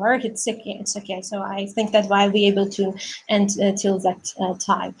 Half an hour, it's okay. It's okay. So I think that I'll be able to end till that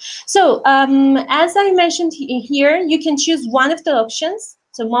time. So as I mentioned here, you can choose one of the options.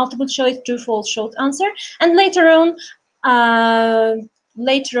 So multiple choice, true, false, short answer, and later on,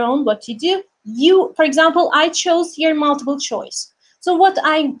 what you do. For example, I chose here multiple choice. So what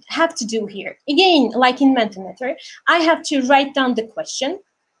I have to do here, again, like in Mentimeter, I have to write down the question.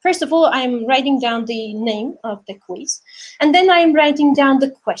 First of all, I'm writing down the name of the quiz, and then I'm writing down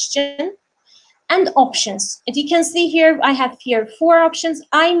the question and options. As you can see here, I have here 4 options.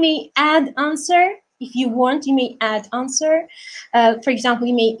 I may add answer. If you want, you may add answer. For example,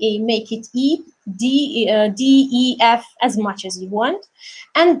 you may make it E, D, E, F, as much as you want.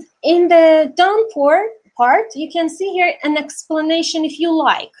 And in the down part, part, you can see here an explanation if you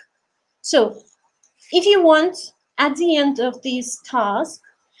like. So if you want, at the end of this task,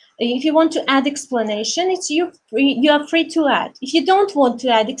 if you want to add explanation, you are free to add. If you don't want to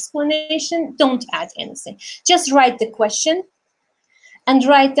add explanation, don't add anything. Just write the question and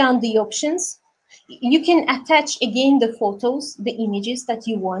write down the options. You can attach again the photos, the images that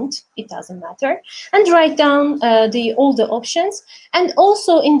you want, it doesn't matter, and write down all the options. And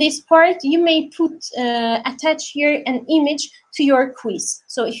also in this part, you may attach here an image to your quiz.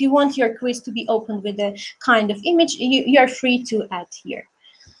 So if you want your quiz to be opened with a kind of image, you are free to add here.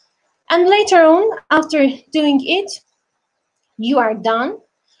 And later on, after doing it, you are done.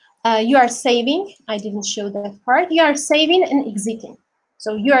 You are saving. I didn't show that part. You are saving and exiting.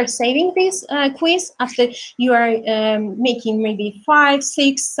 So you are saving this quiz after you are making maybe 5,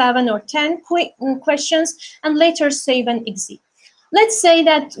 6, 7, or 10 questions, and later save and exit. Let's say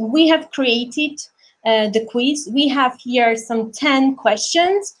that we have created the quiz. We have here some 10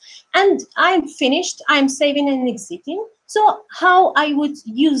 questions, and I'm finished. I'm saving and exiting. So how I would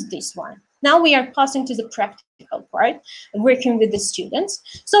use this one? Now we are passing to the practical part, working with the students.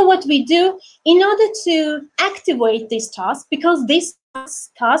 So what we do, in order to activate this task, because this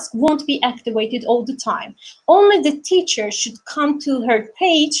task won't be activated all the time, only the teacher should come to her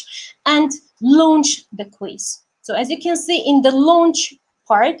page and launch the quiz. So as you can see in the launch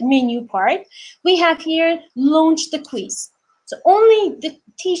part, menu part, we have here launch the quiz. So only the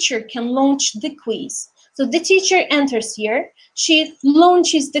teacher can launch the quiz. So the teacher enters here, she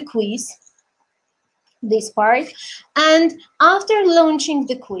launches the quiz, this part, and after launching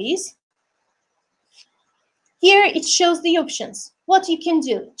the quiz, here it shows the options. What you can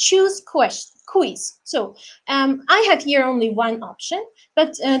do, choose quiz. So I have here only one option,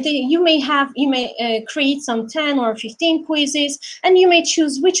 but you may create some 10 or 15 quizzes, and you may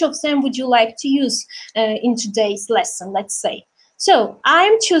choose which of them would you like to use in today's lesson, let's say. So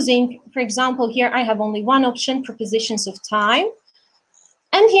I'm choosing, for example, here I have only one option, propositions of time.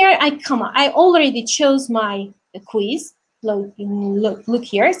 And here I already chose my quiz. Look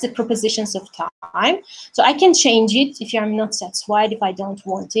here, it's the propositions of time. So I can change it if I'm not satisfied, if I don't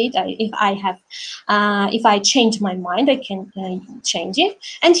want it. If I change my mind, I can change it.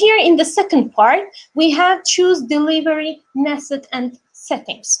 And here in the second part, we have choose delivery method and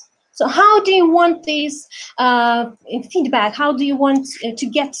settings. So how do you want this feedback? How do you want to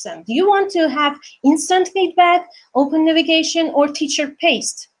get them? Do you want to have instant feedback, open navigation, or teacher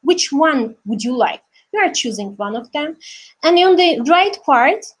paced? Which one would you like? You are choosing one of them. And on the right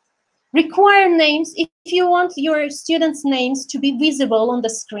part, require names. If you want your students' names to be visible on the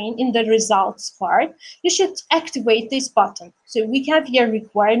screen in the results part, you should activate this button. So we have here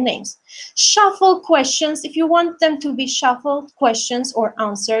require names. Shuffle questions. If you want them to be shuffled questions or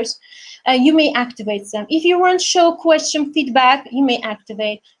answers, you may activate them. If you want show question feedback, you may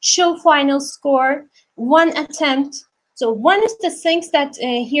activate show final score, one attempt. So one of the things that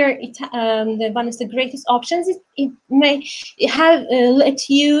here, one of the greatest options is it may have let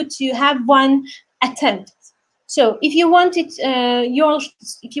you to have one attempt. So if you want it,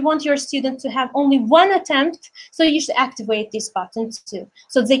 if you want your student to have only one attempt, so you should activate this button too.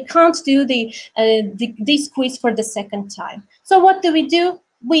 So they can't do this quiz for the second time. So what do?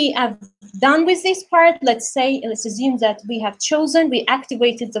 We have done with this part. Let's assume that we have chosen, we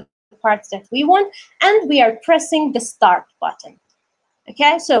activated the parts that we want, and we are pressing the start button.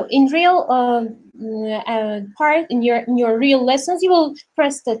 Okay, so in real part, in your real lessons, you will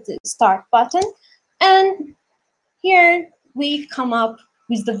press the start button, and here we come up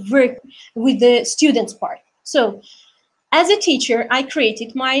with the students part. So as a teacher, I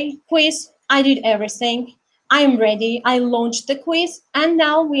created my quiz, I did everything, I am ready, I launched the quiz, and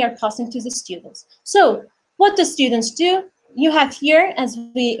now we are passing to the students. So what the students do, you have here, as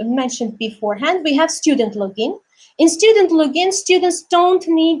we mentioned beforehand, we have student login. In student login, students don't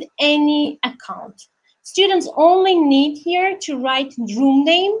need any account. Students only need here to write room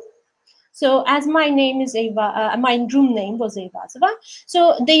name. So as my name is my room name was Eyvazova,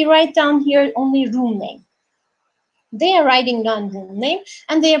 so they write down here only room name. They are writing down room name,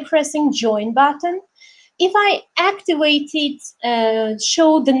 and they are pressing join button. If I activated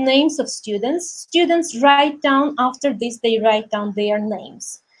show the names of students write down, after this they write down their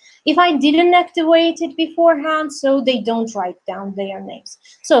names. If I didn't activate it beforehand, so they don't write down their names.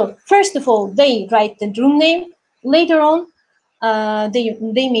 So first of all, they write the room name. Later on,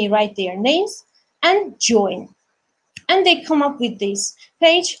 they may write their names and join. And they come up with this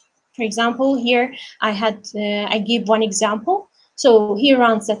page. For example, here I give one example. So here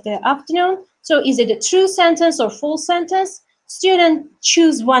runs at the afternoon. So is it a true sentence or false sentence? Student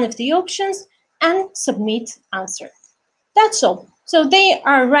choose one of the options, and submit answer. That's all. So they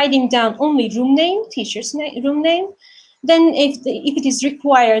are writing down only room name, teacher's room name. Then if it is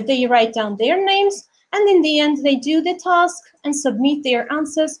required, they write down their names. And in the end, they do the task and submit their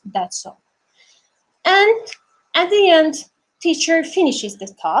answers. That's all. And at the end, teacher finishes the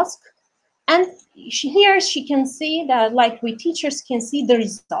task. And here she can see that, like we teachers can see the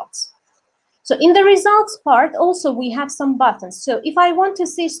results. So in the results part, also we have some buttons. So if I want to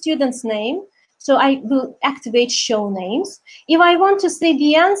see student's name, so I will activate show names. If I want to see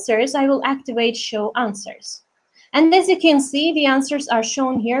the answers, I will activate show answers. And as you can see, the answers are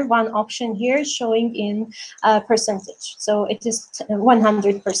shown here. One option here showing in percentage. So it is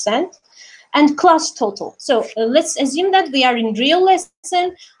 100%. And class total. So let's assume that we are in real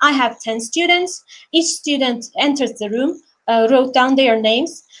lesson. I have 10 students. Each student enters the room, wrote down their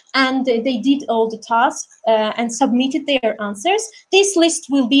names, and they did all the tasks and submitted their answers. This list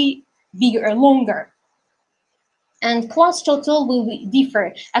will be bigger or longer. And class total will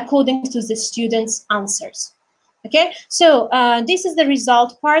differ according to the students' answers. Okay, so this is the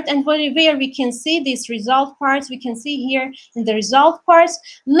result part, and where we can see these result parts, we can see here in the result parts.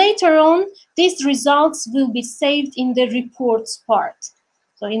 Later on, these results will be saved in the reports part.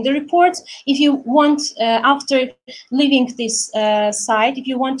 So in the reports, if you want, after leaving this site, if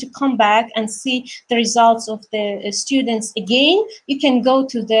you want to come back and see the results of the students again, you can go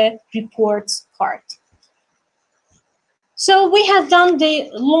to the reports part. So we have done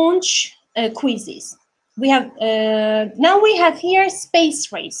the launch quizzes. We have now we have here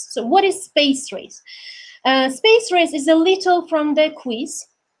space race. So what is space race? Space race is a little from the quiz.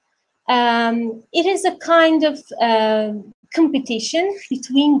 It is a kind of competition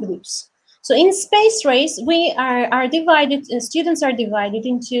between groups. So in space race, we are divided. Students are divided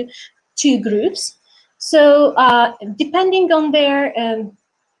into 2 groups. So depending on their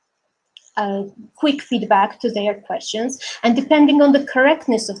quick feedback to their questions, and depending on the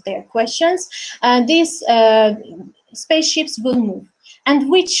correctness of their questions, these spaceships will move. And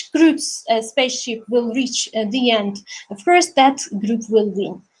which group's spaceship will reach the end first, that group will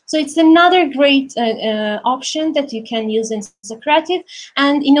win. So it's another great option that you can use in Socrative,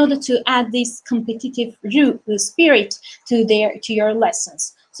 and in order to add this competitive spirit to your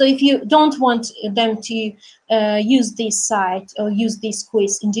lessons. So if you don't want them to use this site or use this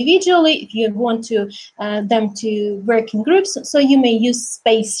quiz individually, if you want to them to work in groups, so you may use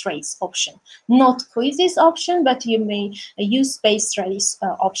space race option, not quizzes option, but you may use space race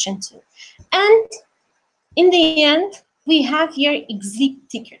option too. And in the end, we have here exit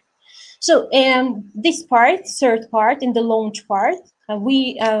ticket. So this part, third part, in the launch part,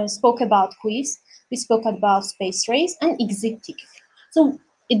 we spoke about quiz, we spoke about space race and exit ticket. So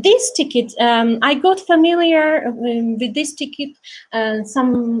this ticket, I got familiar with this ticket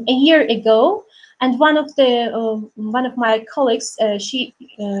a year ago, and one of my colleagues, she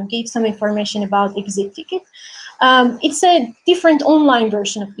gave some information about exit ticket. It's a different online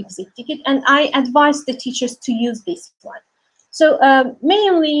version of exit ticket, and I advise the teachers to use this one. So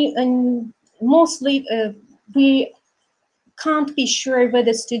mainly and mostly we can't be sure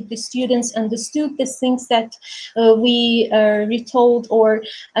whether the students understood the things that we retold or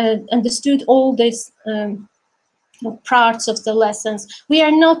understood all these parts of the lessons. We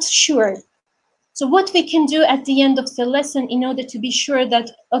are not sure. So what we can do at the end of the lesson in order to be sure that,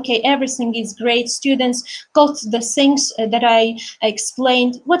 okay, everything is great, students got the things that I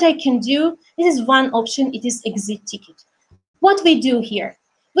explained, what I can do, this is one option, it is exit ticket. What we do here,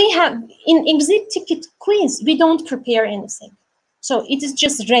 we have in exit ticket quiz, we don't prepare anything. So it is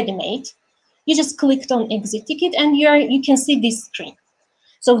just ready-made. You just clicked on exit ticket and you can see this screen.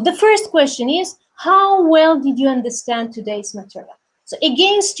 So the first question is, how well did you understand today's material? So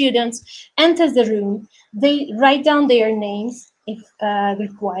again, students enter the room, they write down their names if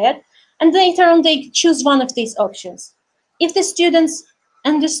required, and later on they choose one of these options. If the students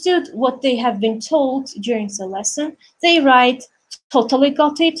understood what they have been told during the lesson, they write totally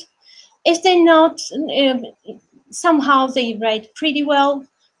got it. If they not, somehow they write pretty well,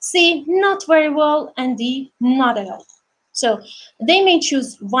 C, not very well, and D, not at all. So they may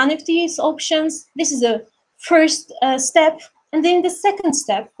choose one of these options. This is a first step. And then the second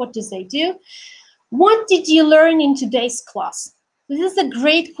step, what do they do? What did you learn in today's class? This is a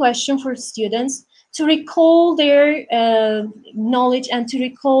great question for students to recall their knowledge and to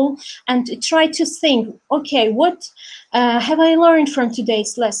recall and to try to think, okay, what have I learned from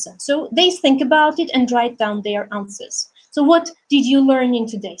today's lesson? So they think about it and write down their answers. So what did you learn in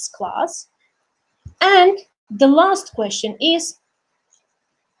today's class? And the last question is,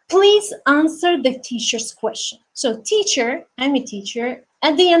 please answer the teacher's question. So teacher, I'm a teacher.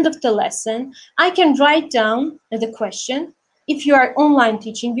 At the end of the lesson, I can write down the question. If you are online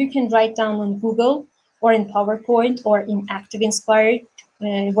teaching, you can write down on Google or in PowerPoint or in Active Inspired,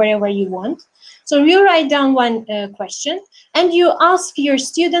 wherever you want. So you write down one question and you ask your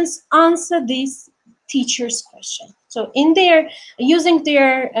students answer this teacher's question. So in their, using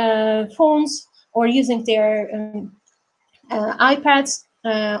their phones or using their iPads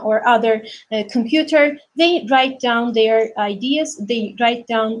or other computer, they write down their ideas, they write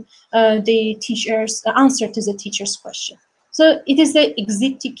down the teacher's answer to the teacher's question. So it is the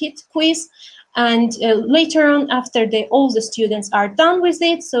exit ticket quiz. And later on, after all the students are done with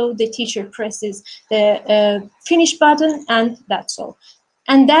it, so the teacher presses the finish button, and that's all.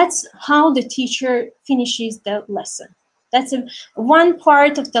 And that's how the teacher finishes the lesson. That's one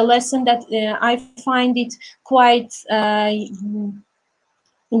part of the lesson that I find it quite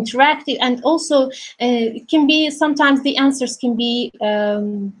interactive, and also it can be, sometimes the answers can be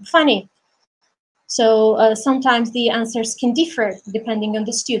funny. So sometimes the answers can differ depending on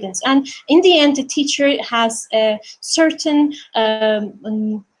the students. And in the end, the teacher has a certain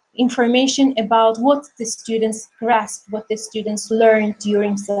information about what the students grasp, what the students learn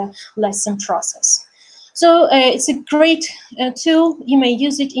during the lesson process. So it's a great tool. You may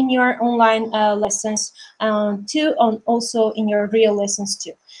use it in your online lessons too, and also in your real lessons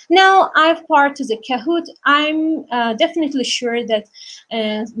too. Now I've part to the Kahoot. I'm definitely sure that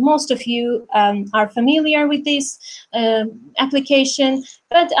most of you are familiar with this application,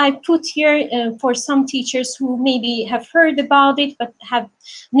 but I put here for some teachers who maybe have heard about it but have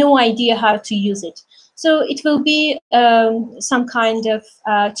no idea how to use it. So it will be some kind of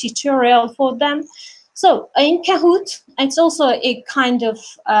tutorial for them. So in Kahoot, it's also a kind of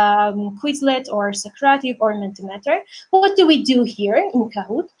Quizlet or Socrative or Mentimeter. What do we do here in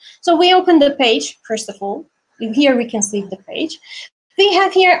Kahoot? So we open the page, first of all. Here we can see the page. We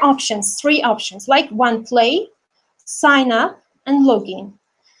have here options, 3 options, like one, play, sign up, and login.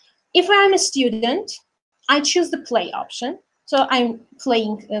 If I'm a student, I choose the play option. So I'm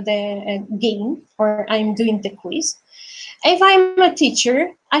playing the game, or I'm doing the quiz. If I'm a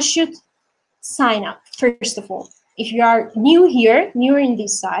teacher, I should sign up, first of all. If you are new here, newer in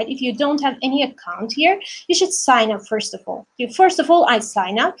this side, if you don't have any account here, you should sign up first of all. First of all, I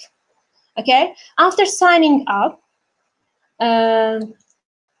sign up. Okay. After signing up, I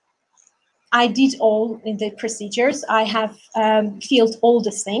did all the procedures. I have filled all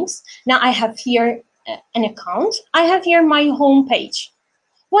the things. Now I have here an account. I have here my home page.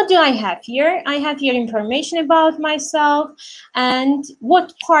 What do I have here? I have here information about myself, and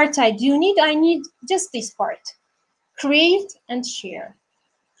what part I do need. I need just this part, create and share.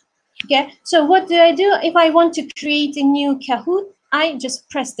 Okay, so what do? If I want to create a new Kahoot, I just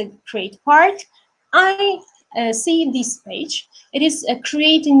press the create part. I see this page. It is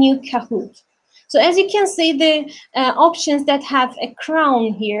create a new Kahoot. So as you can see, the options that have a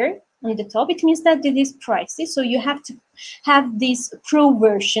crown here on the top, it means that it is pricey. So you have to have this pro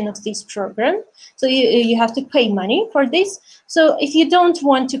version of this program. So you have to pay money for this. So if you don't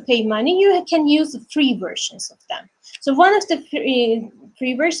want to pay money, you can use the free versions of them. So one of the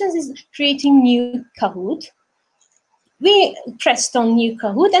free versions is creating new Kahoot. We pressed on new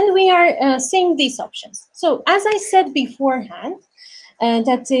Kahoot and we are seeing these options. So as I said beforehand,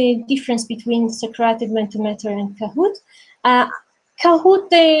 that the difference between Socrative, Mentimeter, and Kahoot. Kahoot,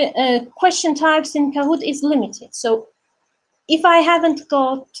 the question types in Kahoot is limited. So if I haven't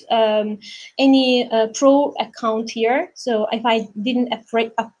got any pro account here, so if I didn't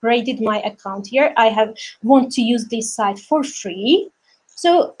upgraded my account here, I want to use this site for free.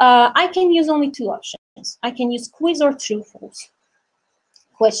 So I can use only 2 options. I can use quiz or true false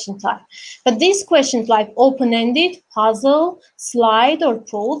question type. But these question type, open-ended, puzzle, slide, or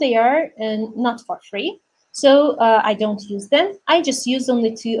poll, they are not for free. So I don't use them. I just use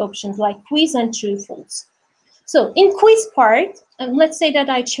only 2 options like quiz and true false. So in quiz part, let's say that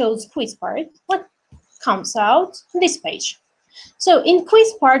I chose quiz part, what comes out? This page. So in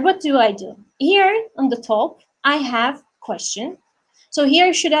quiz part, what do I do? Here on the top, I have question. So here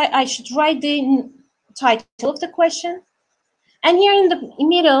I should write the title of the question. And here in the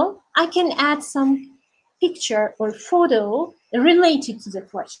middle, I can add some picture or photo related to the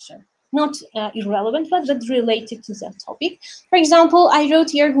question. Not irrelevant, but related to the topic. For example, I wrote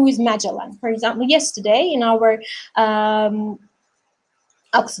here, who is Magellan? For example, yesterday in our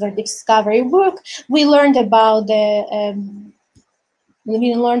Oxford Discovery book, we learned about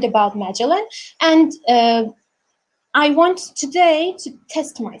Magellan, and I want today to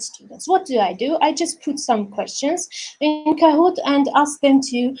test my students. What do? I just put some questions in Kahoot and ask them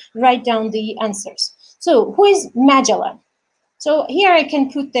to write down the answers. So who is Magellan? So here I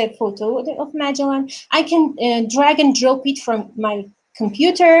can put the photo of Magellan. I can drag and drop it from my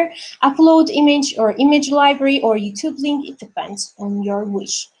computer, upload image or image library or YouTube link. It depends on your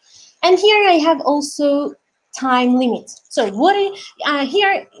wish. And here I have also time limit. So what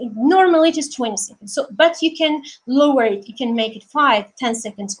here normally it is 20 seconds. So but you can lower it. You can make it 5, 10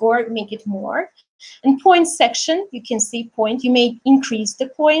 seconds or make it more. And point section, you can see point. You may increase the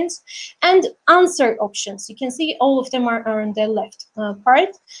points. And answer options, you can see all of them are on the left part.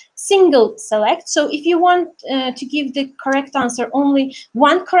 Single select. So if you want to give the correct answer, only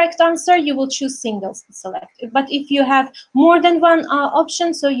one correct answer, you will choose single select. But if you have more than one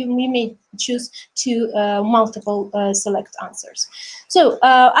option, so you may choose two multiple select answers. So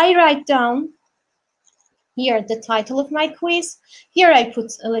I write down here the title of my quiz. Here I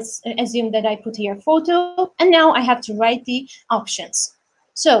put, let's assume that I put here photo, and now I have to write the options.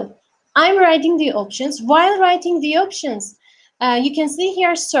 So I'm writing the options. While writing the options, you can see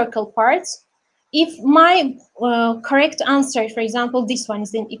here circle parts. If my correct answer, for example, this one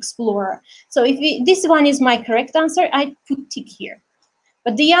is in Explorer. So if this one is my correct answer, I put tick here.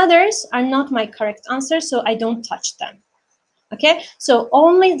 But the others are not my correct answer, so I don't touch them. Okay, so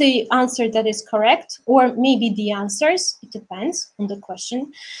only the answer that is correct, or maybe the answers, it depends on the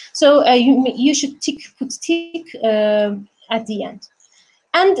question. So you should put tick at the end.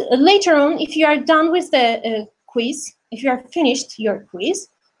 And later on, if you are done with the quiz, if you are finished your quiz,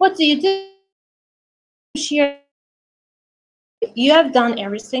 what do? Share. You have done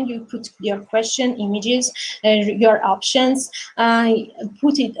everything. You put your question, images, your options. You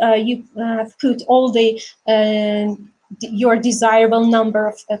put all the your desirable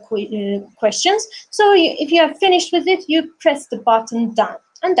number of questions. So if you have finished with it, you press the button done,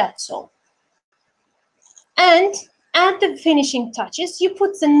 and that's all. And at the finishing touches, you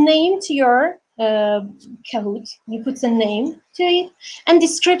put the name to your Kahoot. You put the name to it, and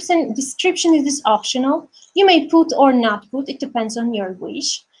description is optional. You may put or not put. It depends on your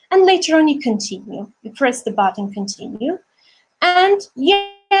wish. And later on, you continue. You press the button continue, and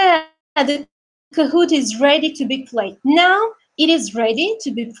yeah, the Kahoot is ready to be played. Now it is ready to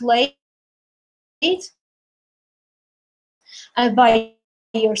be played by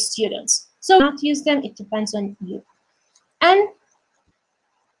your students. So not use them, it depends on you. And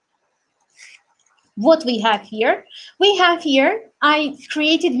what we have here, I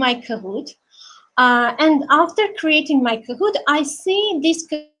created my Kahoot. And after creating my Kahoot, I see this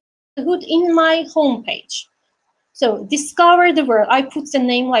Kahoot in my homepage. So discover the world. I put the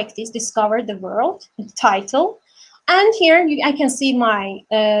name like this, discover the world, the title. And here I can see my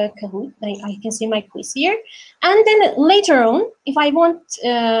Kahoot. I can see my quiz here. And then later on, if I want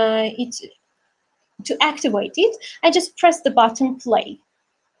it to activate it, I just press the button play.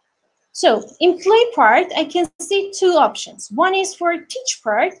 So in play part, I can see two options. One is for teach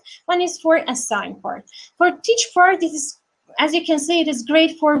part, one is for assign part. For teach part, this is, as you can see, it is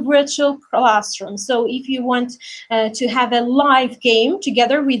great for virtual classroom. So if you want to have a live game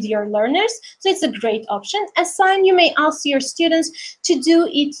together with your learners, so it's a great option. Assign, you may ask your students to do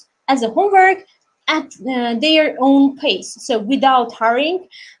it as a homework at their own pace, so without hurrying,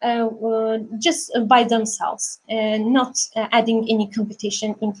 just by themselves, and not adding any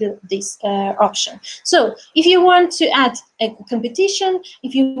competition into this option. So if you want to add a competition,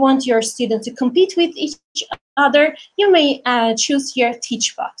 if you want your students to compete with each other, you may choose your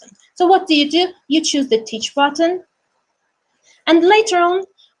teach button. So what do? You choose the teach button, and later on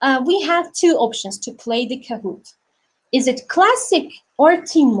we have two options to play the Kahoot. Is it classic or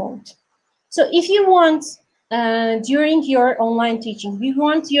team mode? So if you want, during your online teaching, you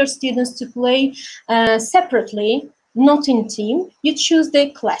want your students to play separately, not in team, you choose the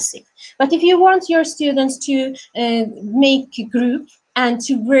classic. But if you want your students to make a group and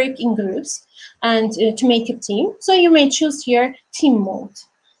to work in groups and to make a team, so you may choose here team mode.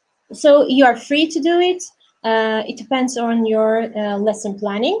 So you are free to do it. It depends on your lesson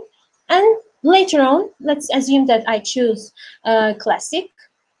planning. And later on, let's assume that I choose classic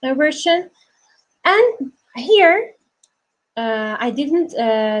version. And here, I didn't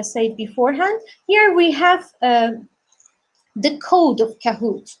say it beforehand, here we have the code of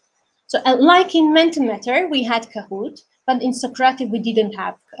Kahoot. So like in Mentimeter, we had Kahoot, but in Socrative, we didn't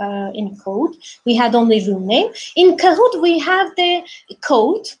have any code. We had only room name. In Kahoot, we have the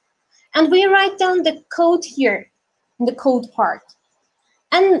code, and we write down the code here, in the code part.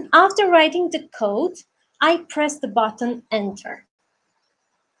 And after writing the code, I press the button enter.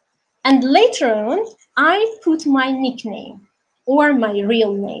 And later on, I put my nickname or my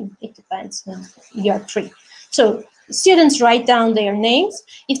real name. It depends when you're free. So students write down their names.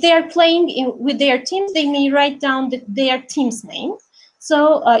 If they are playing with their teams, they may write down their team's name.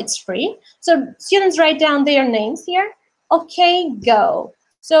 So it's free. So students write down their names here. Okay, go.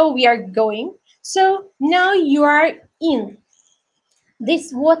 So we are going. So now you are in.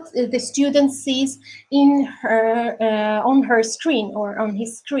 This what the student sees in her on her screen or on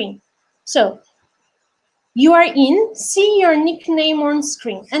his screen. So you are in, see your nickname on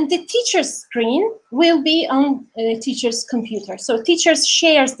screen, and the teacher's screen will be on teacher's computer. So teacher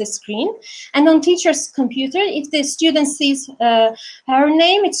shares the screen, and on teacher's computer, if the student sees her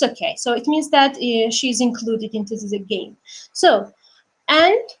name, it's okay. So it means that she's included into the game. So,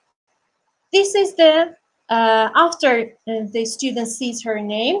 and this is the after the student sees her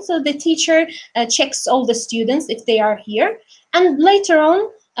name, so the teacher checks all the students if they are here, and later on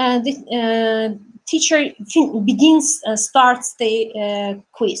the teacher starts the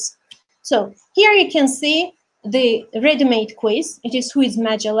quiz. So here you can see the ready-made quiz. It is Who is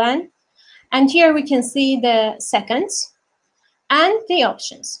Magellan? And here we can see the seconds and the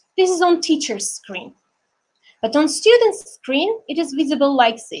options. This is on teacher's screen. But on student's screen, it is visible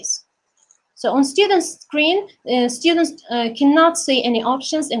like this. So on student's screen, students cannot see any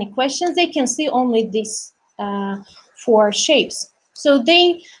options, any questions. They can see only these 4 shapes. So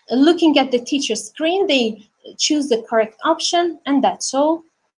they, looking at the teacher's screen, they choose the correct option, and that's all.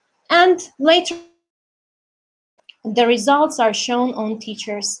 And later, the results are shown on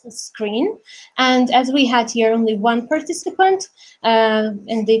teacher's screen. And as we had here only one participant,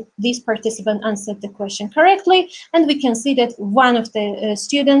 and this participant answered the question correctly, and we can see that one of the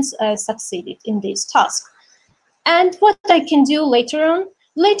students succeeded in this task. And what I can do later on,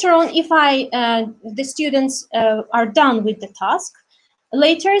 if the students are done with the task,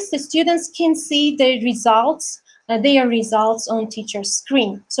 later the students can see the results, their results on teacher's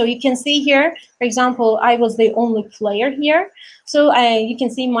screen. So you can see here, for example, I was the only player here, so you can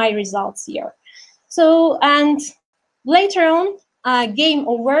see my results here. So, and later on, game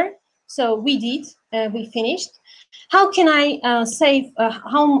over. So we finished. How can I save,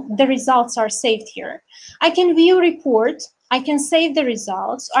 how the results are saved here? I can view report, I can save the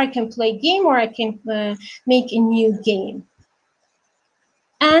results, I can play game, or I can make a new game.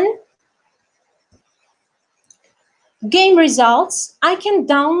 And game results, I can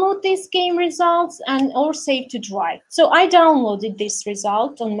download these game results and or save to drive. So I downloaded this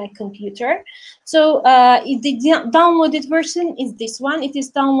result on my computer. So the downloaded version is this one. It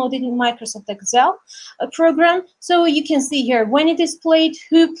is downloaded in Microsoft Excel program. So you can see here when it is played,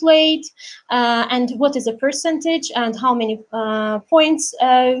 who played, and what is the percentage, and how many points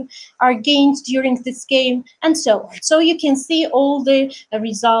are gained during this game, and so on. So you can see all the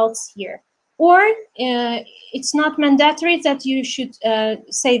results here. Or it's not mandatory that you should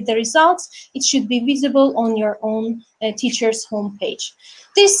save the results. It should be visible on your own teacher's homepage.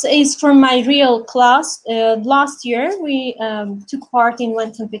 This is from my real class. Last year, we took part in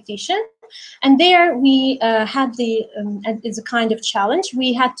one competition. And there we had it's a kind of challenge.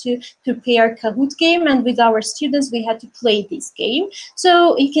 We had to prepare Kahoot game, and with our students, we had to play this game.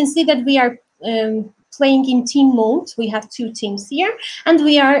 So you can see that we are playing in team mode. We have 2 teams here, and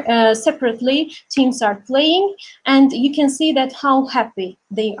we are separately, teams are playing, and you can see that how happy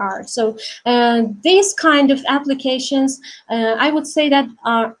they are. So these kind of applications, I would say that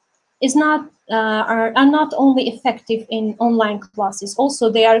are not only effective in online classes, also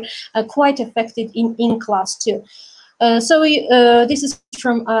they are quite effective in class too. This is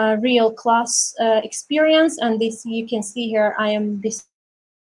from a real class experience, and this you can see here. I am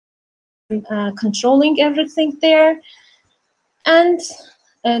controlling everything there, and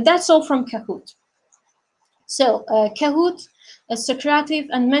that's all from Kahoot. So Kahoot, Socrative,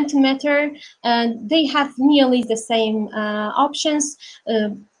 and Mentimeter, they have nearly the same options.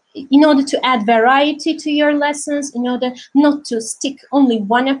 In order to add variety to your lessons, in order not to stick only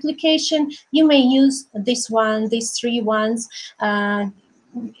one application, you may use this one, these 3 ones,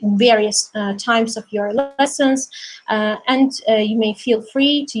 various times of your lessons, and you may feel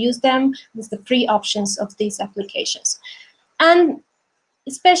free to use them with the free options of these applications. And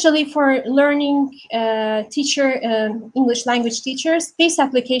especially for learning English language teachers, this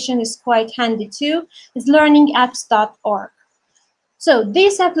application is quite handy too. It's learningapps.org. So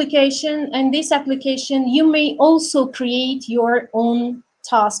this application, you may also create your own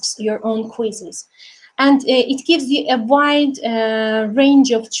tasks, your own quizzes. And it gives you a wide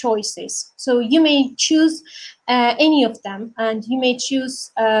range of choices. So you may choose any of them, and you may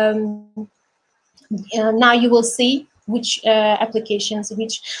choose, now you will see which applications,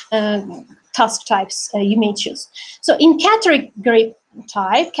 which task types you may choose. So in category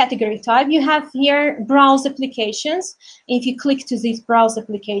type, you have here browse applications. If you click to these browse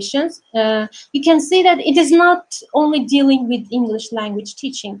applications, you can see that it is not only dealing with English language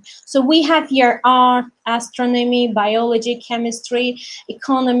teaching. So we have here art, astronomy, biology, chemistry,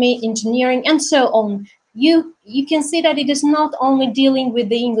 economy, engineering, and so on. You can see that it is not only dealing with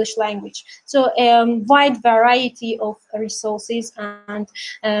the English language. So wide variety of resources and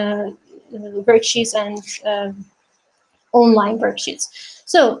worksheets and online worksheets.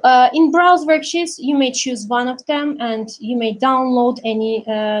 So in browse worksheets, you may choose one of them and you may download any,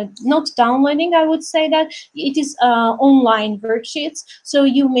 not downloading, I would say that it is online worksheets. So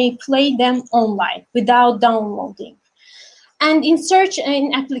you may play them online without downloading. And in search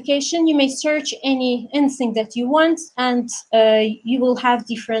in application, you may search anything that you want, and you will have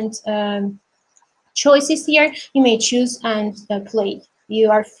different choices here. You may choose and play.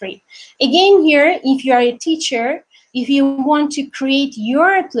 You are free. Again, here, if you are a teacher, if you want to create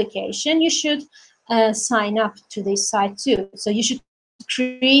your application, you should sign up to this site too. So you should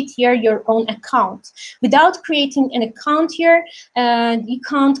create here your own account. Without creating an account here, you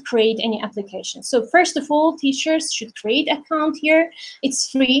can't create any application. So first of all, teachers should create account here. It's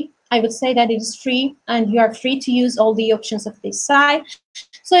free. I would say that it is free, and you are free to use all the options of this site.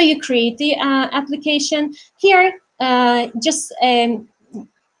 So you create the application here. Just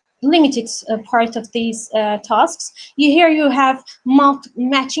limited part of these tasks. Here you have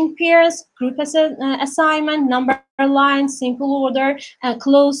matching pairs, group assignment, number line, simple order,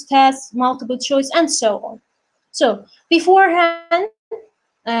 closed test, multiple choice, and so on. So beforehand,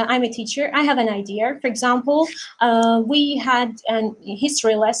 I'm a teacher, I have an idea. For example, we had a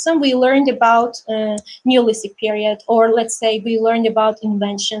history lesson. We learned about Neolithic period, or let's say we learned about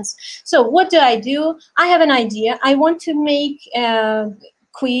inventions. So what do? I have an idea. I want to make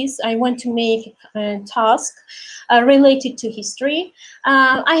quiz. I want to make a task related to history.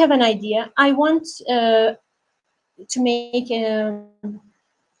 I have an idea. I want to make,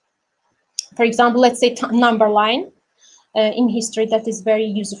 for example, let's say number line in history that is very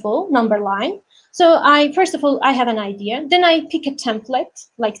useful, number line. So first of all, I have an idea. Then I pick a template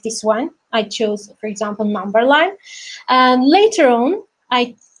like this one. I chose, for example, number line. And later on,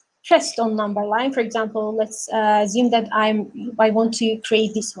 I pressed on number line. For example, let's assume that I want to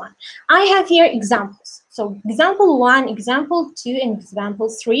create this one. I have here examples. So example 1, example 2, and example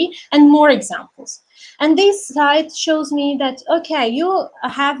 3, and more examples. And this site shows me that, okay, you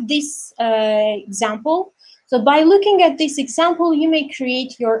have this example. So by looking at this example, you may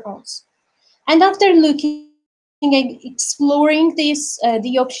create your own. And after looking and exploring this,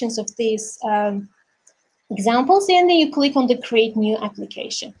 the options of these examples, and then you click on the create new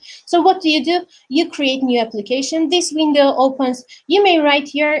application. So what do? You create new application. This window opens. You may write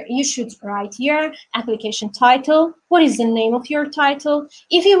here, you should write here, application title. What is the name of your title?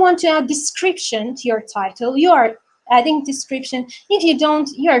 If you want to add description to your title, you are adding description. If you don't,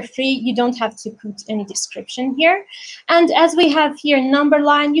 you are free. You don't have to put any description here. And as we have here number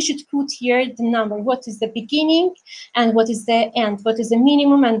line, you should put here the number. What is the beginning and what is the end? What is the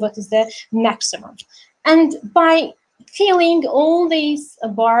minimum and what is the maximum? And by filling all these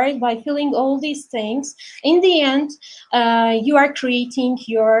bars, by filling all these things, in the end, you are creating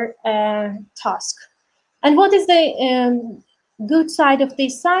your task. And what is the good side of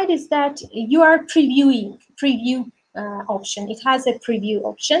this side is that you are preview option. It has a preview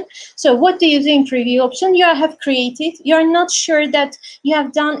option. So what do you do in preview option? You have created, you are not sure that you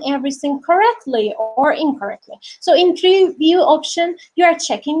have done everything correctly or incorrectly. So in preview option, you are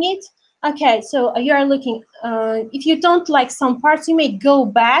checking it. Okay, so you are looking, if you don't like some parts, you may go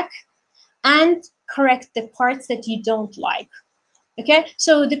back and correct the parts that you don't like. Okay,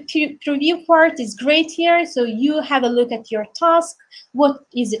 so the preview part is great here. So you have a look at your task, what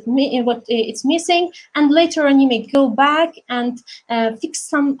it's missing, and later on you may go back and fix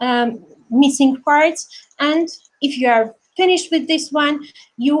some missing parts. And if you are finished with this one,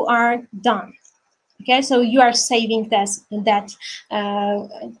 you are done. Okay, so you are saving that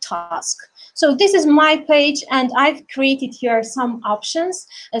task. So this is my page, and I've created here some options,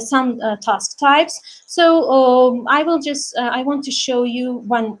 some task types. So I want to show you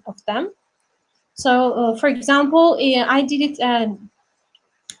one of them. So for example, I did it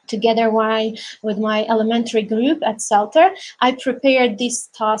together with my elementary group at CELTA. I prepared this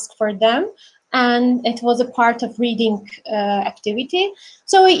task for them. and it was a part of reading activity.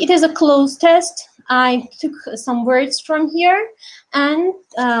 So it is a closed test. I took some words from here, and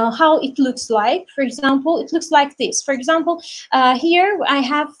how it looks like. For example, it looks like this. For example, here I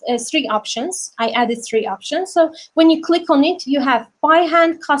have 3 options. I added 3 options. So when you click on it, you have by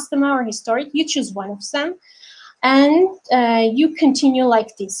hand, customer, or historic. You choose one of them, and you continue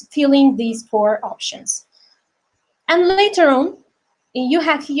like this, filling these 4 options. And later on, you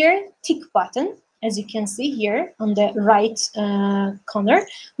have here tick button. As you can see here on the right corner,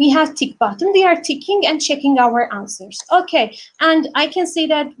 we have tick button. We are ticking and checking our answers. Okay, and I can see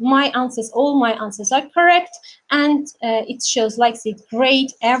that my answers, all my answers are correct, and it shows like this,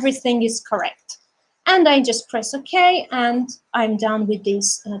 great, everything is correct. And I just press OK, and I'm done with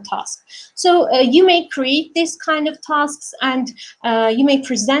this task. So you may create this kind of tasks, and you may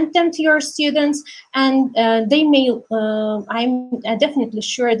present them to your students, and they may, I'm definitely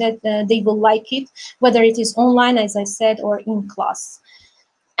sure that they will like it, whether it is online, as I said, or in class.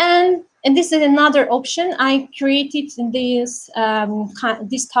 And this is another option. I created this,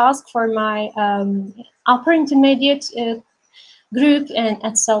 this task for my upper intermediate group, and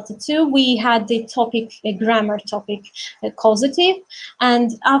at CELTA 2 we had the topic, a grammar topic, causative,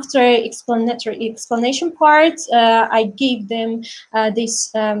 and after explanation part, I gave them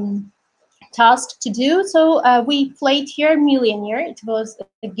this task to do. So we played here Millionaire. It was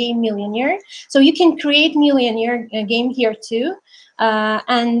a game Millionaire. So you can create Millionaire game here too,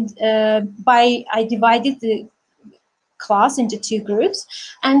 and I divided the class into 2 groups,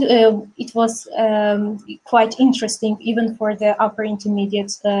 and it was quite interesting even for the upper intermediate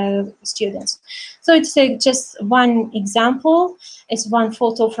students. So it's just one example. It's one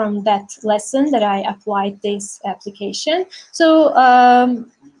photo from that lesson that I applied this application. So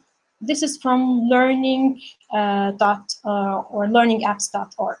this is from learning or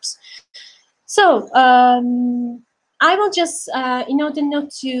learningapps.org. So I will just, in order not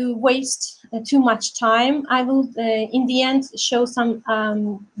to waste too much time, I will, in the end, show some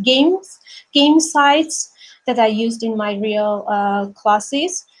game sites that I used in my real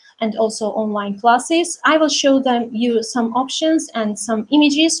classes and also online classes. I will show you some options and some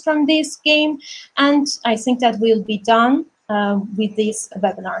images from this game, and I think that will be done with this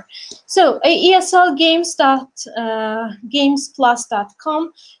webinar. So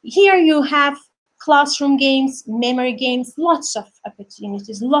eslgamesplus.com. Here you have classroom games, memory games, lots of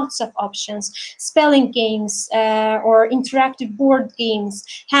opportunities, lots of options, spelling games, or interactive board games,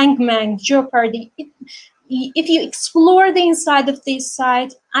 Hangman, Jeopardy. If you explore the inside of this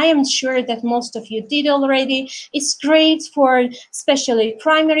site, I am sure that most of you did already. It's great for especially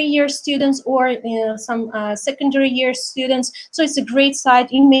primary year students or some secondary year students. So it's a great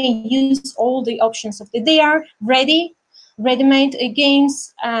site. You may use all the options of they are ready-made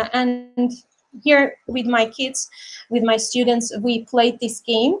games, and here with my kids, with my students, we played this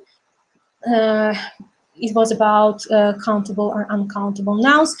game. It was about countable or uncountable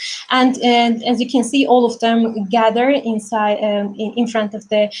nouns, and as you can see, all of them gather inside in front of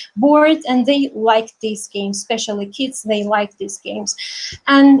the board, and they like these games, especially kids. They like these games,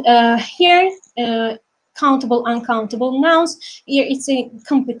 and here. Countable, uncountable nouns. Here it's a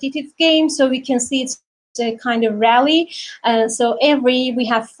competitive game, so we can see it's a kind of rally. So we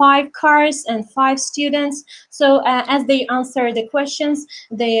have 5 cars and 5 students. So as they answer the questions,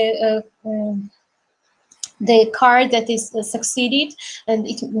 the car that is succeeded, and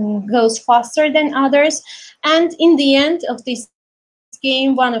it goes faster than others. And in the end of this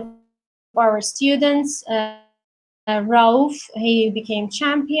game, one of our students, Rauf, he became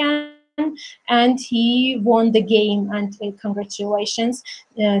champion, and he won the game, and congratulations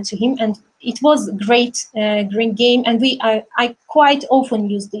to him. And it was a great game, and I quite often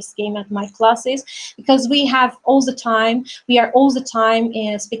use this game at my classes, because we are all the time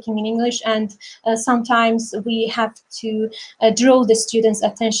speaking in English, and sometimes we have to draw the students'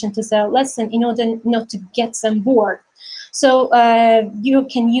 attention to the lesson in order not to get them bored. So you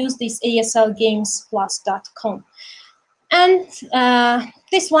can use this eslgamesplus.com. And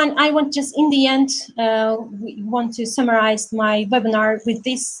this one, I want just in the end, we want to summarize my webinar with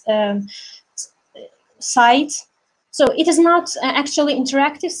this site. So it is not actually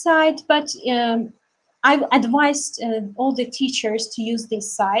interactive site, but I've advised all the teachers to use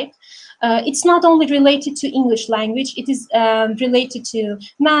this site. It's not only related to English language, it is related to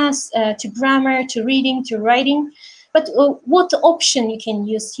math, to grammar, to reading, to writing. But what option you can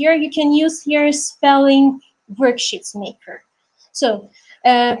use here? You can use here spelling worksheets maker. So,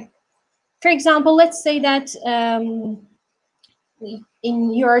 for example, let's say that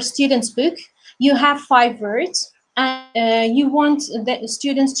in your student's book, you have 5 words, and you want the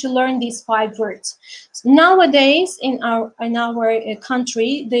students to learn these 5 words. Nowadays, in our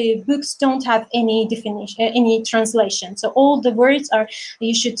country, the books don't have any definition, any translation. So all the words are,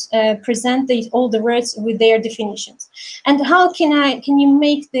 you should present all the words with their definitions. And how can you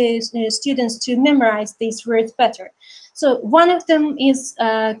make the students to memorize these words better? So one of them is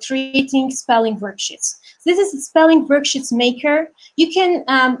creating spelling worksheets. This is a spelling worksheets maker. You can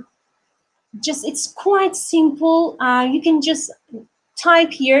it's quite simple. You can just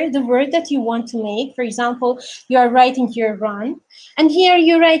type here the word that you want to make. For example, you are writing here run, and here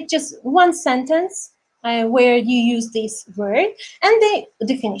you write just one sentence where you use this word and the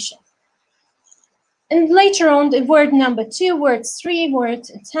definition. And later on, the word number 2, word 3, word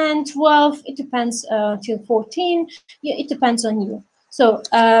 10, 12, it depends till 14. It depends on you. So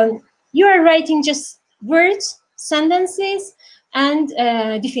you are writing just words, sentences, and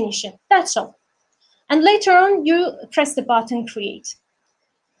definition. That's all. And later on, you press the button create.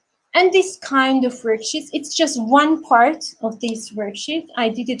 And this kind of worksheets, it's just one part of this worksheet. I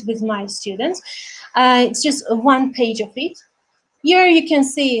did it with my students. It's just one page of it. Here you can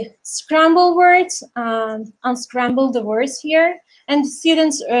see scramble words, unscramble the words here, and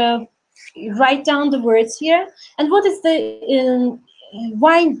students write down the words here. And what is the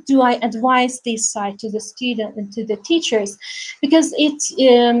why do I advise this site to the student and to the teachers? Because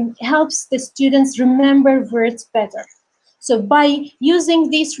it helps the students remember words better. So by using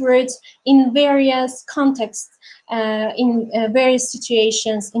these words in various contexts, in various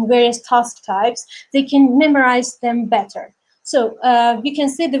situations, in various task types, they can memorize them better. So you can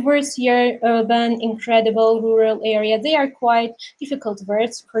see the words here: urban, incredible, rural area. They are quite difficult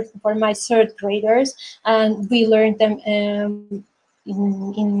words for my 3rd graders, and we learned them in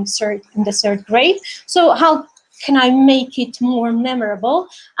the 3rd grade. So how can I make it more memorable?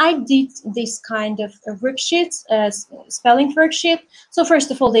 I did this kind of worksheets, spelling worksheet. So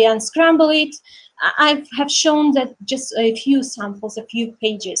first of all, they unscramble it. I have shown that just a few samples, a few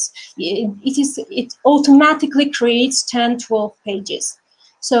pages. It automatically creates 10, 12 pages.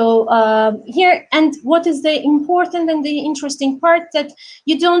 So here, and what is the important and the interesting part, that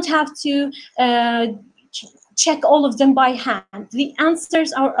you don't have to check all of them by hand. The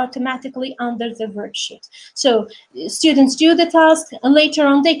answers are automatically under the worksheet. So students do the task, and later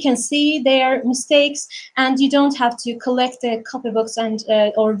on they can see their mistakes, and you don't have to collect the copybooks and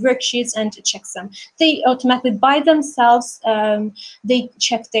or worksheets and check them. They automatically by themselves, they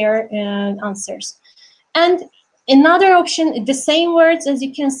check their answers. And another option, the same words as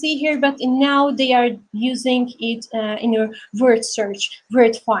you can see here, but now they are using it in your word search,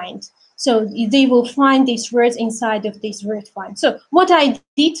 word find. So they will find these words inside of this word find. So what I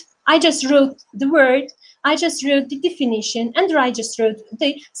did, I just wrote the word, I just wrote the definition, and I just wrote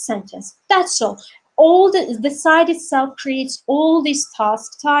the sentence. That's all. All the site itself creates all these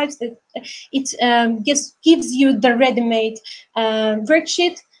task types. It gives you the ready-made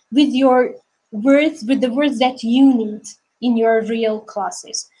worksheet with your words, with the words that you need in your real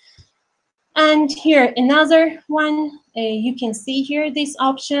classes. And here another one, you can see here these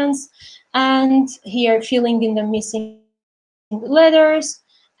options, and here filling in the missing letters,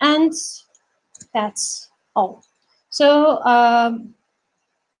 and that's all. So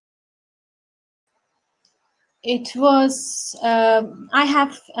it was, I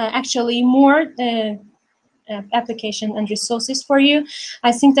have actually more application and resources for you.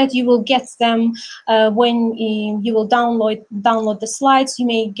 I think that you will get them when you will download the slides. You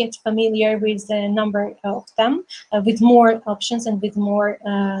may get familiar with the number of them, with more options and with more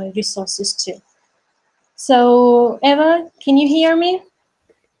resources too. So Eva, can you hear me?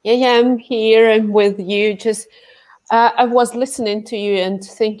 Yeah, I'm here and with you. Just I was listening to you and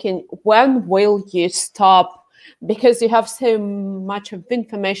thinking, when will you stop? Because you have so much of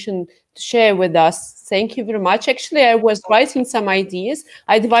information to share with us. Thank you very much. Actually, I was writing some ideas.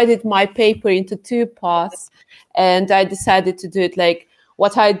 I divided my paper into 2 parts, and I decided to do it like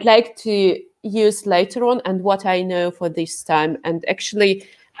what I'd like to use later on and what I know for this time. And actually,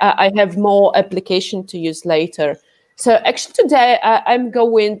 I have more application to use later. So actually today I'm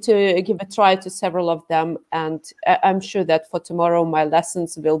going to give a try to several of them, and I'm sure that for tomorrow my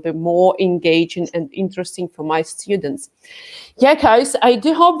lessons will be more engaging and interesting for my students. Yeah, guys, I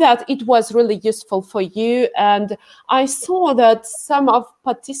do hope that it was really useful for you, and I saw that some of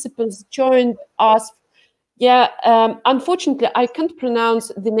participants joined us. Yeah, unfortunately, I can't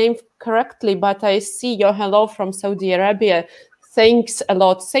pronounce the name correctly, but I see your hello from Saudi Arabia. Thanks a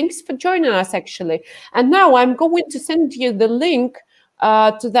lot. Thanks for joining us, actually. And now I'm going to send you the link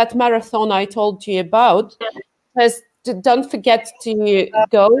to that marathon I told you about. Don't forget to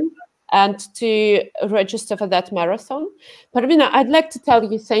go and to register for that marathon. Parvina, I'd like to tell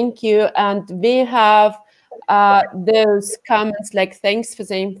you thank you, and we have those comments like thanks for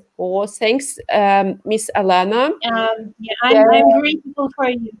the info. Thanks, Miss Alana. Yeah, I'm grateful for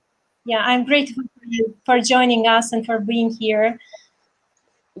you. Yeah, I'm grateful for you for joining us and for being here.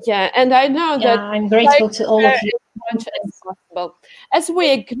 Yeah, and I know that I'm grateful to all of you. As much as possible. As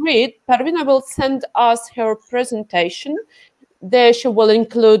we agreed, Parvina will send us her presentation. There she will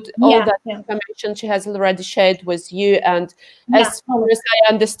include all that information she has already shared with you. And as far as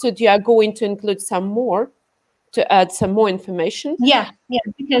I understood, you are going to include some more, to add some more information.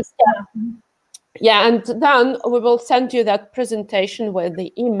 Because and then we will send you that presentation with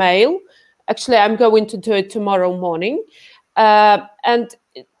the email. Actually, I'm going to do it tomorrow morning. And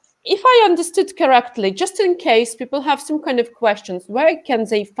if I understood correctly, just in case people have some kind of questions, where can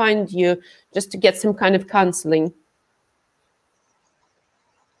they find you just to get some kind of counseling?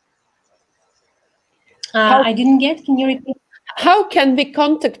 I didn't get, can you repeat? How can we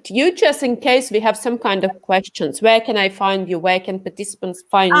contact you just in case we have some kind of questions? Where can I find you? Where can participants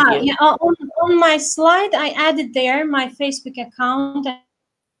find you? Yeah, on my slide, I added there my Facebook account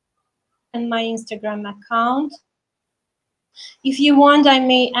and my Instagram account. If you want, I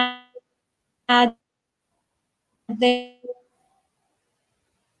may add the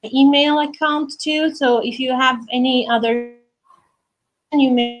email account too. So if you have any other,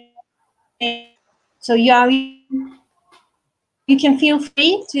 you may. So yeah, you can feel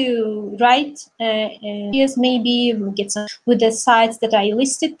free to write. Yes, maybe we'll get some with the sites that I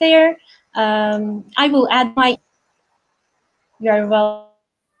listed there. I will add my. You are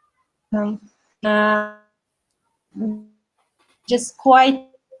welcome. Just quite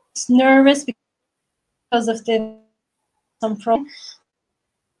nervous because of some problem.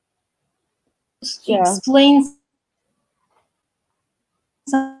 Explains.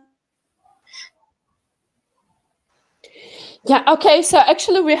 Yeah, okay, so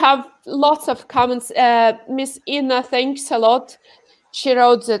actually we have lots of comments. Miss Ina, thanks a lot. She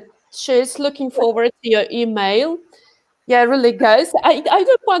wrote that she's looking forward to your email. Yeah, really, guys. I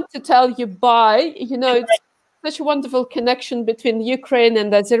don't want to tell you bye. You know, it's such a wonderful connection between Ukraine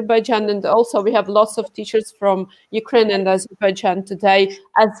and Azerbaijan, and also we have lots of teachers from Ukraine and Azerbaijan today,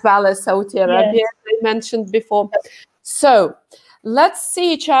 as well as Saudi Arabia, as I mentioned before. So let's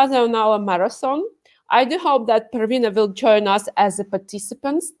see each other on our marathon. I do hope that Parvina will join us as a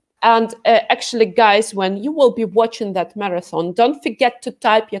participant. And actually, guys, when you will be watching that marathon, don't forget to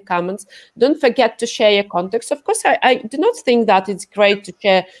type your comments. Don't forget to share your contacts. Of course, I do not think that it's great to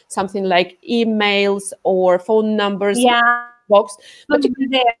share something like emails or phone numbers. Box, but you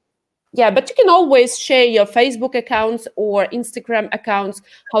can, but you can always share your Facebook accounts or Instagram accounts,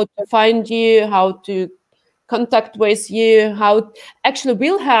 how to find you, how to contact with you, how actually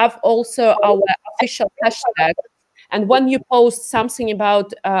we'll have also our official hashtag. And when you post something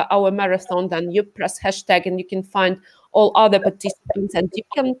about our marathon, then you press hashtag and you can find all other participants and you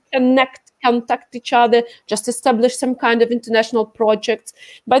can contact each other, just establish some kind of international projects.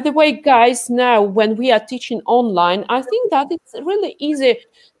 By the way, guys, now when we are teaching online, I think that it's really easy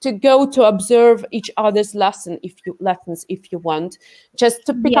to go to observe each other's lessons if you want, just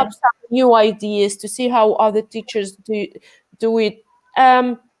to pick up some new ideas, to see how other teachers do it.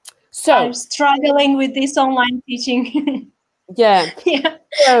 So I'm struggling with this online teaching. So,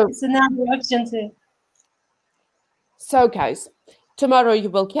 it's another option too. So guys, tomorrow you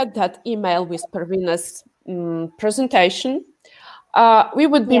will get that email with Parvina's presentation. We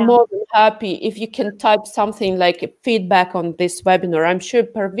would be more than happy if you can type something like feedback on this webinar. I'm sure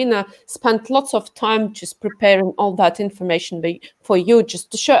Parvina spent lots of time just preparing all that information for you,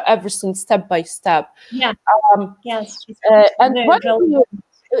 just to show everything step by step. And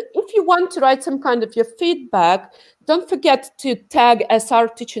if you want to write some kind of your feedback, don't forget to tag SR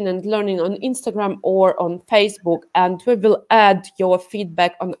Teaching and Learning on Instagram or on Facebook, and we will add your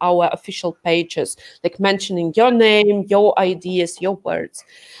feedback on our official pages, like mentioning your name, your ideas, your words.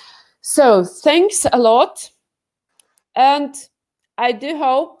 So thanks a lot, and I do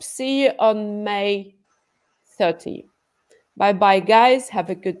hope see you on May 30. Bye-bye, guys. Have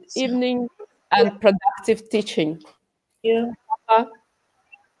a good evening and productive teaching.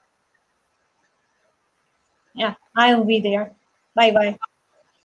 Yeah, I'll be there. Bye-bye.